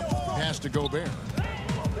 Pass to Gobert.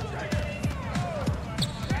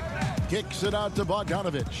 Kicks it out to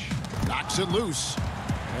Bogdanovich. Knocks it loose.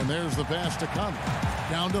 And there's the pass to Conley.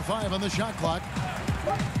 Down to 5 on the shot clock.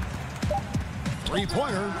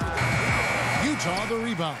 Three-pointer. Utah the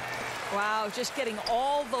rebound. Wow, just getting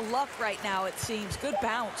all the luck right now, it seems. Good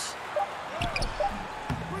bounce.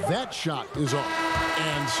 That shot is off.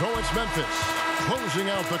 And so it's Memphis closing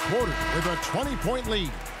out the quarter with a 20-point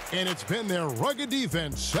lead. And it's been their rugged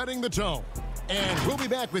defense setting the tone. And we'll be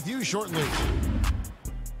back with you shortly.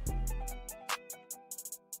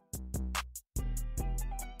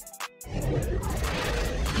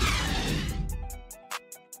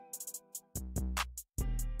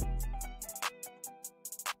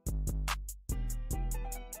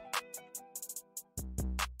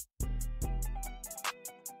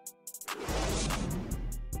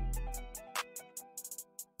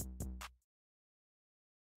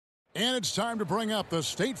 And it's time to bring up the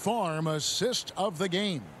State Farm assist of the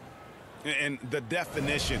game. And the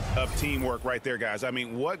definition of teamwork right there, guys. I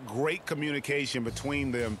mean, what great communication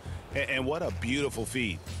between them, and what a beautiful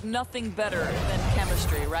feed. Nothing better than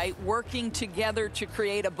chemistry, right? Working together to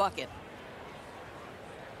create a bucket.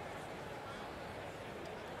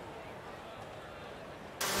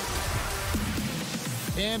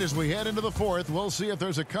 And as we head into the fourth, we'll see if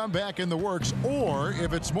there's a comeback in the works or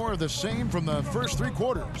if it's more of the same from the first three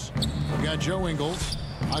quarters. We've got Joe Ingles,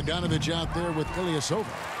 Bogdanovich out there with Ilyasova,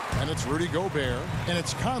 and it's Rudy Gobert, and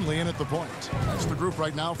it's Conley in at the point. That's the group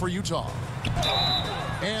right now for Utah.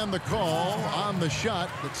 And the call on the shot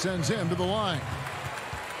that sends him to the line.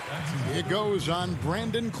 It goes on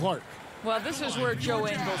Brandon Clark. Well, this is where Joe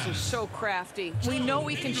Ingles is so crafty. We know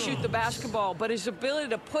he can shoot the basketball, but his ability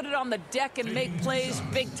to put it on the deck and make plays,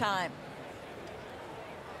 big time.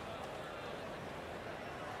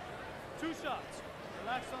 2 shots.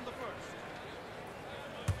 Relax on the first.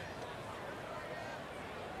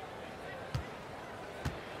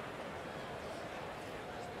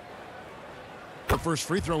 The first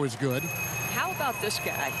free throw is good. How about this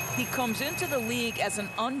guy? He comes into the league as an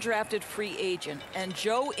undrafted free agent, and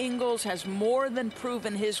Joe Ingles has more than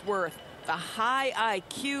proven his worth. The high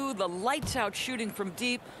IQ, the lights-out shooting from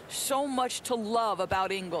deep, so much to love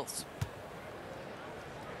about Ingles.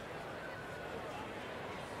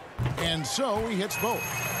 And so he hits both.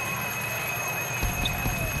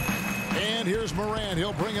 And here's Morant.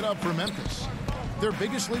 He'll bring it up for Memphis. Their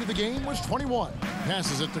biggest lead of the game was 21.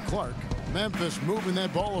 Passes it to Clark. Memphis moving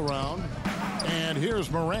that ball around. And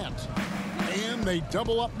here's Morant. And they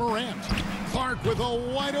double up Morant. Clark with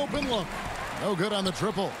a wide open look. No good on the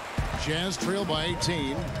triple. Jazz trail by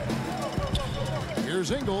 18.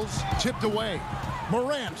 Here's Ingles. Tipped away.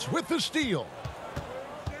 Morant with the steal.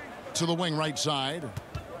 To the wing right side.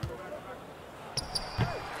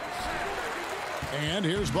 And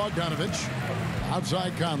here's Bogdanovich.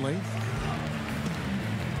 Outside Conley.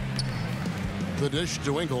 The dish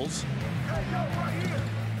to Ingles.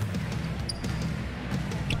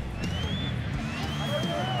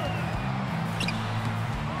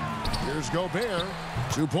 Here's Gobert.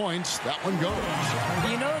 2 points. That one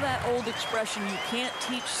goes. You know that old expression, you can't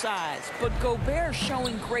teach size, but Gobert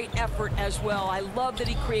showing great effort as well. I love that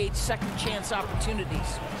he creates second chance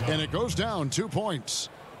opportunities. And it goes down 2 points.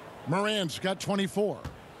 Morant's got 24.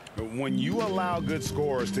 When you allow good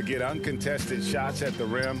scorers to get uncontested shots at the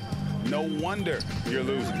rim, No wonder you're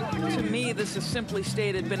losing. To me, this has simply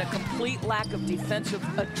stated been a complete lack of defensive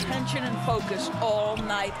attention and focus all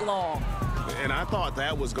night long. And I thought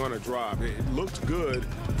that was going to drop. It looked good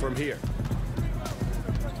from here.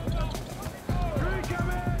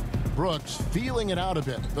 Brooks feeling it out a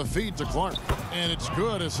bit. The feed to Clark. And it's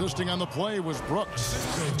good. Assisting on the play was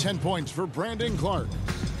Brooks. 10 points for Brandon Clark.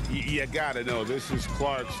 You got to know, this is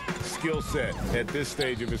Clark's skill set at this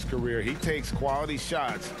stage of his career. He takes quality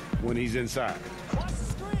shots when he's inside.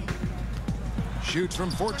 Shoots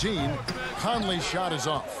from 14. Conley's shot is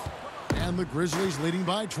off. And the Grizzlies leading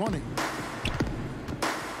by 20.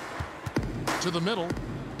 To the middle.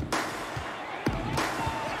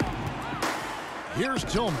 Here's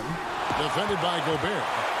Tillman, defended by Gobert.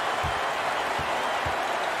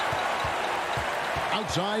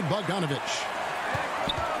 Outside, Bogdanovich.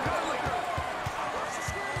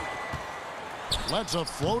 Lets a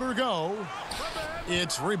floater go.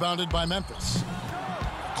 It's rebounded by Memphis.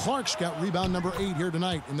 Clark's got rebound number 8 here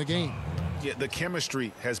tonight in the game. Yeah, the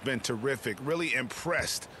chemistry has been terrific. Really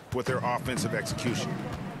impressed with their offensive execution.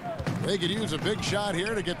 They could use a big shot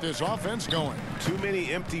here to get this offense going. Too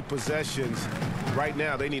many empty possessions. Right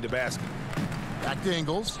now, they need a basket. Back to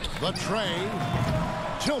Ingles. The tray.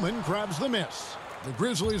 Tillman grabs the miss. The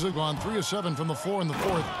Grizzlies have gone 3 of 7 from the floor in the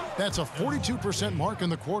fourth. That's a 42% mark in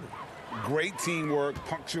the quarter. Great teamwork,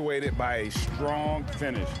 punctuated by a strong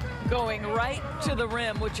finish. Going right to the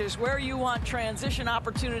rim, which is where you want transition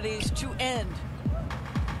opportunities to end.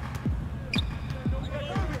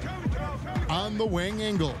 On the wing,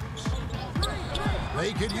 Ingles.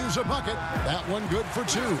 They could use a bucket. That one good for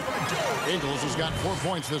 2. Ingles has got 4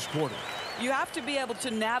 points this quarter. You have to be able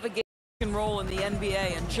to navigate and roll in the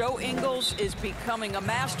NBA, and Joe Ingles is becoming a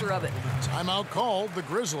master of it. Timeout called, the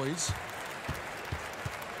Grizzlies.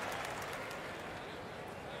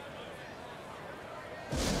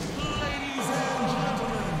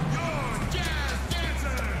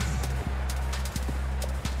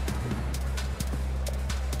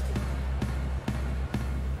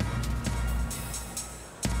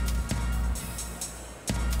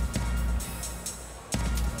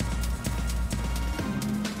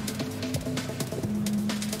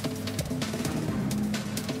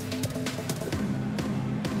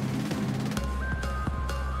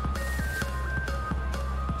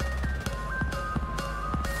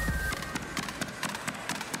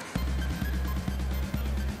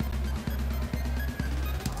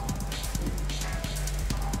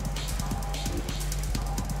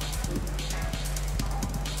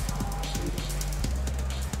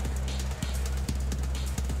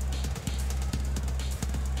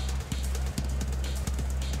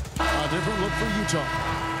 Different look for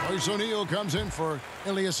Utah. Royce O'Neal comes in for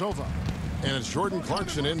Ilyasova. And it's Jordan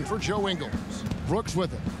Clarkson in for Joe Ingles. Brooks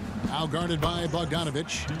with it. Now guarded by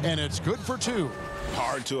Bogdanovich. And it's good for 2.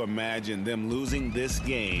 Hard to imagine them losing this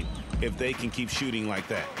game if they can keep shooting like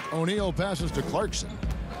that. O'Neal passes to Clarkson.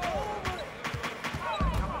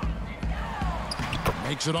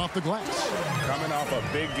 Makes it off the glass. Coming off a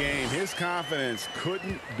big game, his confidence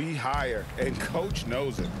couldn't be higher, and coach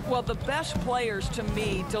knows it. Well, the best players to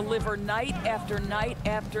me deliver night after night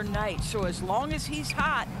after night. So as long as he's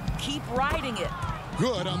hot, keep riding it.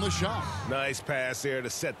 Good on the shot. Nice pass there to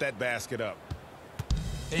set that basket up.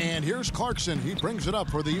 And here's Clarkson. He brings it up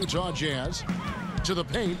for the Utah Jazz. To the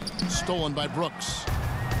paint, stolen by Brooks.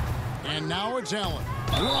 And now it's Allen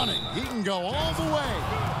running. He can go all the way.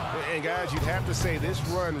 And guys, you'd have to say this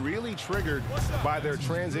run really triggered by their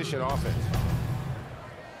transition offense.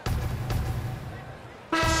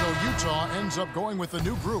 So Utah ends up going with a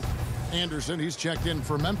new group. Anderson, he's checked in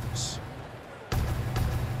for Memphis.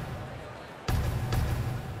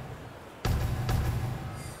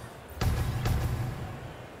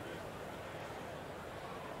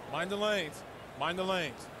 Mind the lanes. Mind the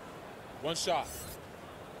lanes. One shot.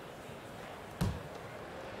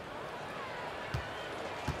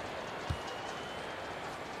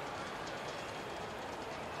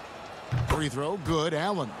 Free throw, good.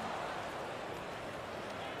 Allen.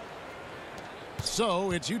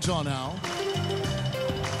 So it's Utah now.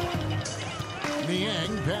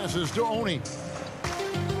 Niang passes to Oni.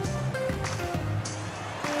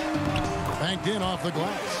 Banked in off the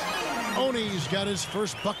glass. Oni's got his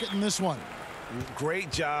first bucket in this one.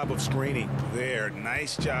 Great job of screening there.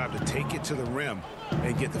 Nice job to take it to the rim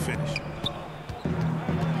and get the finish.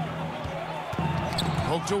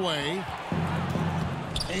 Poked away.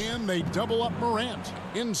 And they double up Morant.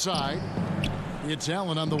 Inside. It's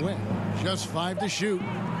Allen on the wing. Just 5 to shoot.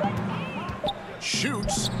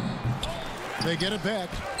 Shoots. They get it back.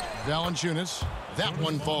 Valanciunas. That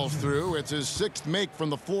one falls through. It's his 6th make from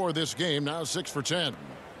the floor this game. Now 6 for 10.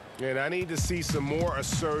 And I need to see some more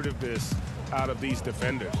assertiveness out of these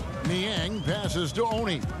defenders. Niang passes to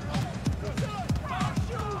Oni.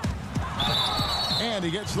 And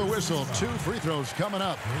he gets the whistle. 2 free throws coming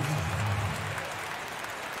up.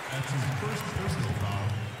 That's his first personal foul.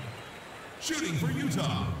 Shooting for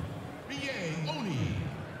Utah, B.A. Oni.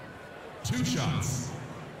 2 shots.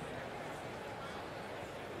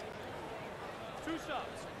 2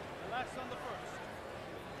 shots. Relax on the first.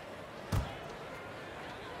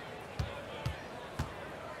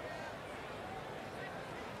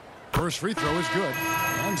 First free throw is good.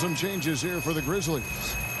 And some changes here for the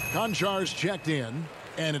Grizzlies. Konchar's checked in,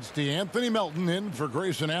 and it's DeAnthony Melton in for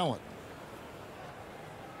Grayson Allen.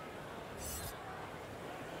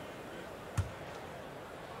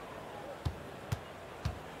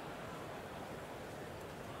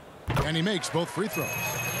 And he makes both free throws.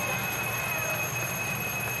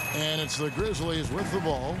 And it's the Grizzlies with the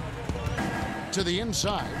ball to the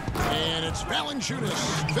inside. And it's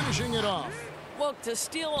Valanciunas finishing it off. Look, to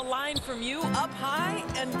steal a line from you, up high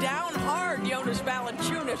and down hard, Jonas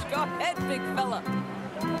Valanciunas. Go ahead, big fella.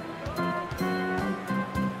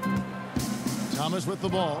 Thomas with the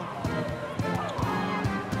ball.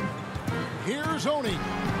 Here's Oni.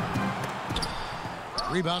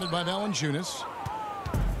 Rebounded by Valanciunas.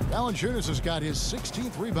 Valanciunas has got his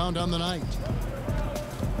 16th rebound on the night.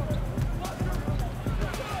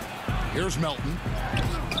 Here's Melton.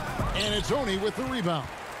 And it's Oni with the rebound.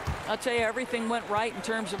 I'll tell you, everything went right in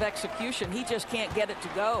terms of execution. He just can't get it to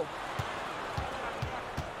go.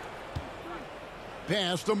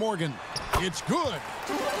 Pass to Morgan. It's good.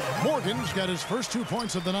 Morgan's got his first 2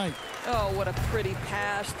 points of the night. Oh, what a pretty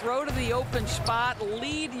pass. Throw to the open spot.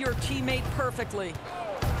 Lead your teammate perfectly.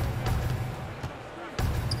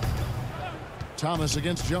 Thomas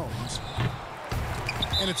against Jones.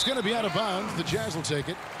 And it's going to be out of bounds. The Jazz will take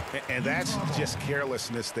it. And that's just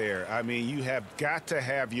carelessness there. I mean, you have got to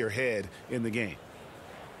have your head in the game.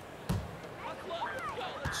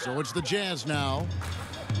 So it's the Jazz now.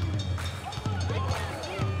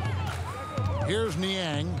 Here's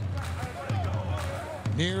Niang.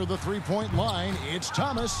 Near the three-point line, it's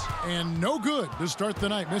Thomas. And no good to start the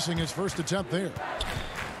night, missing his first attempt there.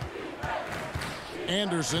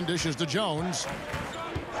 Anderson dishes to Jones.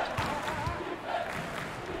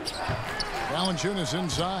 Valanciunas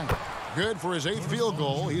inside. Good for his 8th field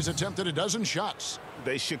goal. He's attempted a dozen shots.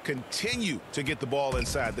 They should continue to get the ball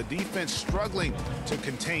inside. The defense struggling to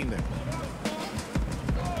contain them.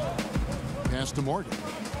 Pass to Morgan.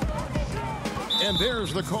 And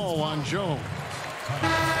there's the call on Jones.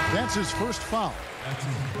 That's his first foul. That's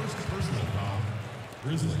his first personal foul.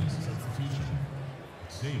 Grizzlies substitution.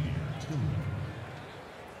 Xavier Tillman.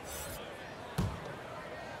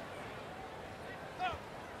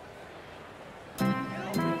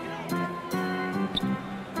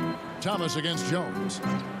 Thomas against Jones.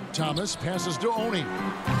 Thomas passes to Oni.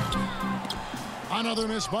 Another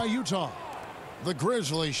miss by Utah. The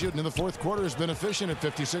Grizzlies shooting in the fourth quarter has been efficient at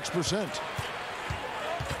 56%.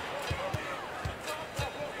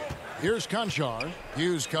 Here's Konchar.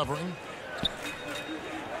 Hughes covering.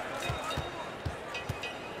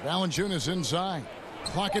 Valanciunas inside.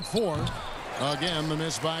 Clock at 4. Again, the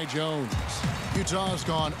miss by Jones. Utah's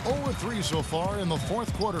gone 0-3 so far in the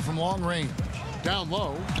fourth quarter from long range. Down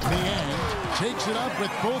low, Niang takes it up with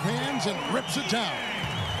both hands and rips it down.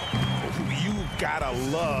 You've got to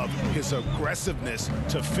love his aggressiveness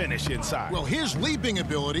to finish inside. Well, his leaping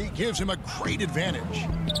ability gives him a great advantage.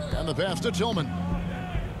 And the pass to Tillman.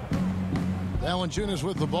 Valanciunas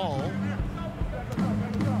with the ball.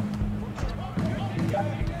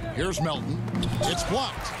 Here's Melton. It's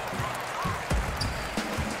blocked.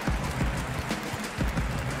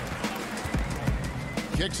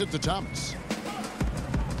 Kicks it to Thomas.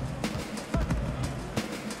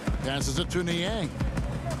 Passes it to Niang.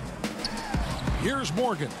 Here's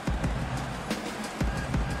Morgan.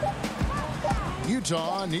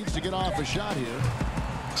 Utah needs to get off a shot here.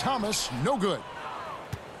 Thomas, no good.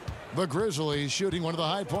 The Grizzlies shooting one of the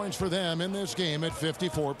high points for them in this game at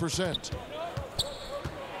 54%.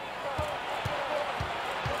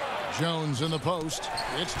 Jones in the post.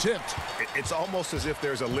 It's tipped. It's almost as if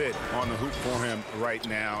there's a lid on the hoop for him right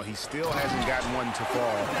now. He still hasn't gotten one to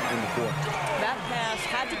fall in the court. That pass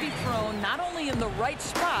had to be thrown not only in the right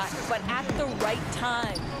spot, but at the right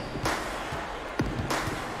time.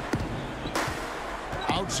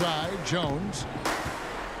 Outside, Jones.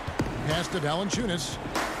 Pass to Valanciunas.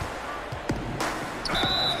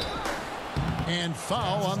 And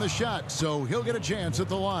foul on the shot, so he'll get a chance at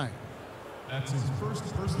the line. That's his first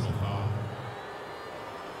personal foul.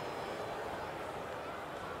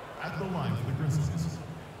 At the line for the Grizzlies,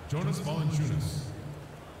 Jonas Valanciunas.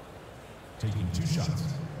 taking 2 shots.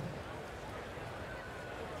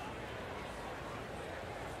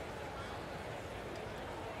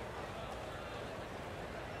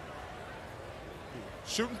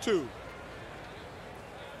 Shooting 2.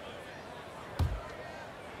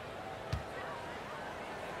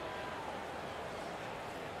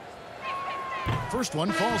 First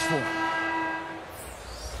one falls for him.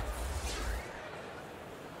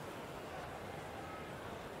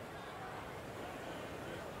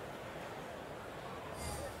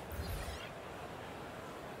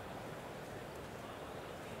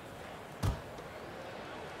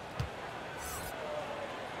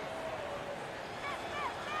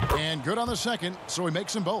 And good on the second, so he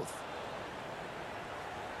makes them both.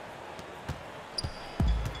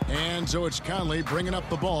 And so it's Conley bringing up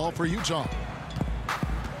the ball for Utah.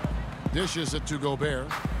 Dishes it to Gobert.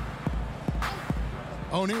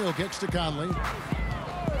 O'Neal kicks to Conley.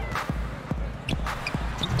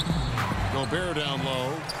 Gobert down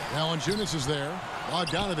low. Valanciunas is there.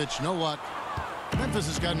 Bogdanovich, no luck. Memphis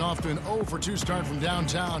has gotten off to an 0 for 2 start from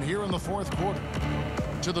downtown here in the fourth quarter.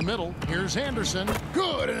 To the middle, here's Anderson.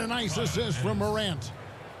 Good, and a nice assist from Morant.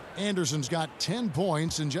 Anderson's got 10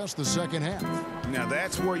 points in just the second half. Now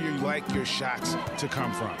that's where you like your shots to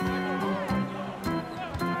come from.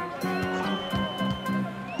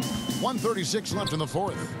 1:36 left in the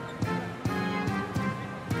fourth.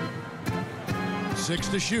 6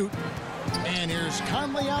 to shoot. And here's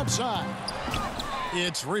Conley outside.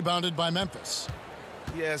 It's rebounded by Memphis.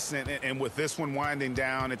 Yes, and with this one winding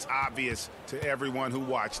down, it's obvious to everyone who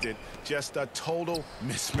watched it. Just a total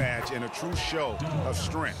mismatch and a true show of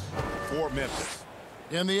strength for Memphis.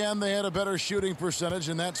 In the end, they had a better shooting percentage,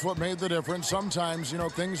 and that's what made the difference. Sometimes, you know,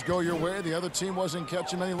 things go your way. The other team wasn't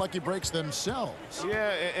catching many lucky breaks themselves. Yeah,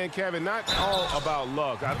 and Kevin, not all about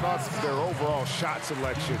luck. I thought their overall shot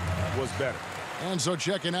selection was better. And so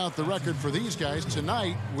checking out the record for these guys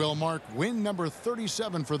tonight will mark win number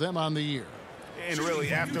 37 for them on the year. And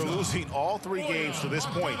really, after losing all 3 games to this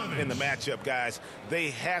point in the matchup, guys, they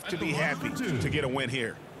have to be happy to get a win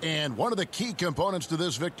here. And one of the key components to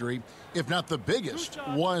this victory, if not the biggest,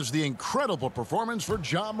 was the incredible performance for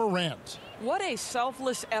Ja Morant. What a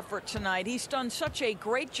selfless effort tonight. He's done such a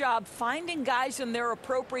great job finding guys in their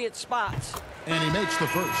appropriate spots. And he makes the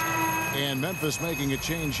first. And Memphis making a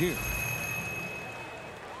change here.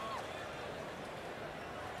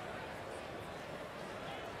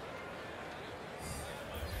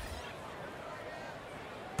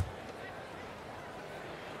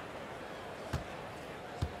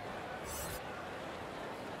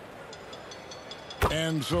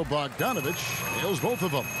 And so Bogdanovich nails both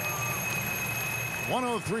of them.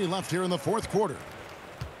 1:03 left here in the fourth quarter.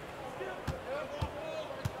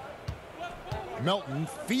 Melton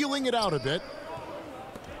feeling it out a bit.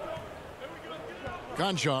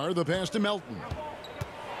 Conchar, the pass to Melton.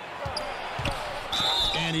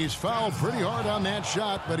 And he's fouled pretty hard on that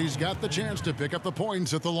shot, but he's got the chance to pick up the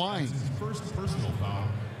points at the line. His first personal foul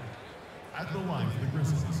at the line for the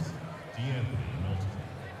Grizzlies. D'Anthony Melton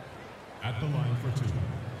at the line for 2.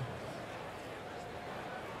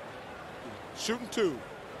 Shooting 2.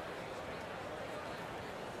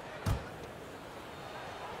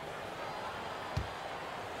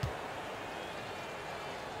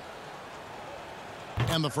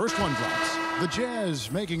 And the first one drops. The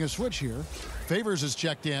Jazz making a switch here. Favors is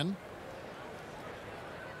checked in.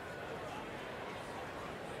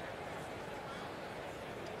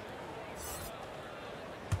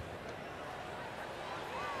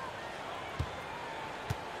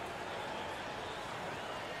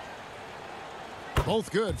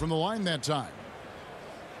 Both good from the line that time.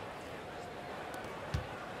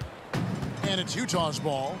 And it's Utah's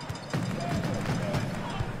ball.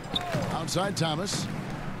 Outside Thomas.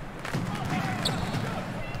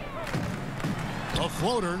 A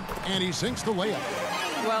floater, and he sinks the layup.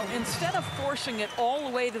 Well, instead of forcing it all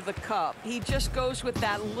the way to the cup, he just goes with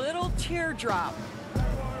that little teardrop.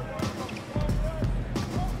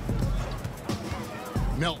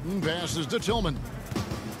 Melton passes to Tillman.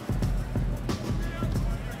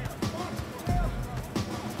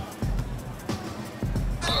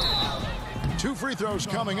 Two free throws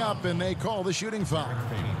coming up, and they call the shooting foul.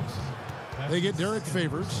 They get Derek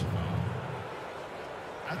Favors.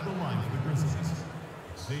 At the line for the Grizzlies,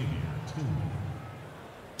 Xavier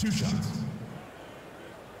 2 shots.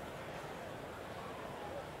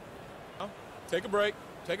 Take a break.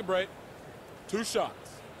 Take a break. 2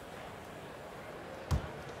 shots.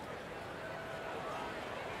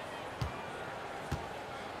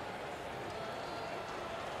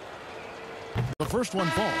 The first one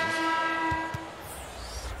falls.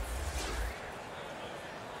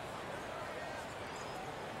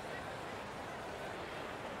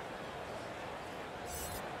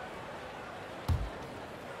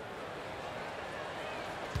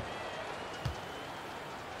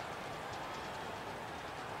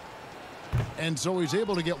 And so he's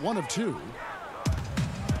able to get one of two.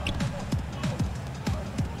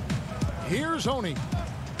 Here's Oney.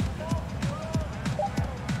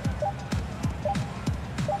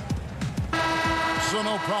 So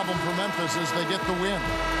no problem for Memphis as they get the win.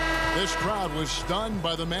 This crowd was stunned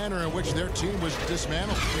by the manner in which their team was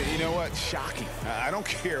dismantled. You know what? Shocking. I don't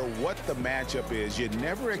care what the matchup is. You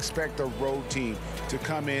never expect a road team to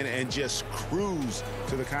come in and just cruise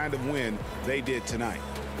to the kind of win they did tonight.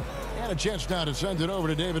 And a chance now to send it over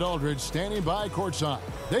to David Aldridge, standing by courtside.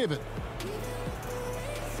 David.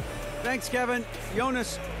 Thanks, Kevin.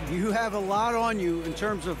 Jonas, you have a lot on you in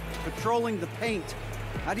terms of patrolling the paint.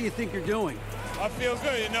 How do you think you're doing? I feel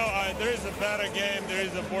good. You know, there is a better game, there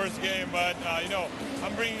is a worse game, but, you know,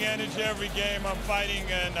 I'm bringing energy every game. I'm fighting,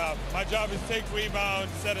 and my job is take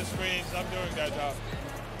rebounds, set of screens. I'm doing that job.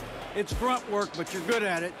 It's grunt work, but you're good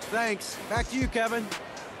at it. Thanks. Back to you, Kevin.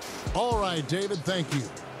 All right, David, thank you.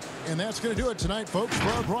 And that's going to do it tonight, folks, for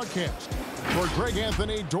our broadcast. For Greg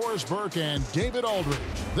Anthony, Doris Burke, and David Aldridge,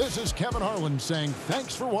 this is Kevin Harlan saying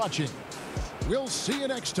thanks for watching. We'll see you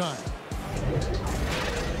next time.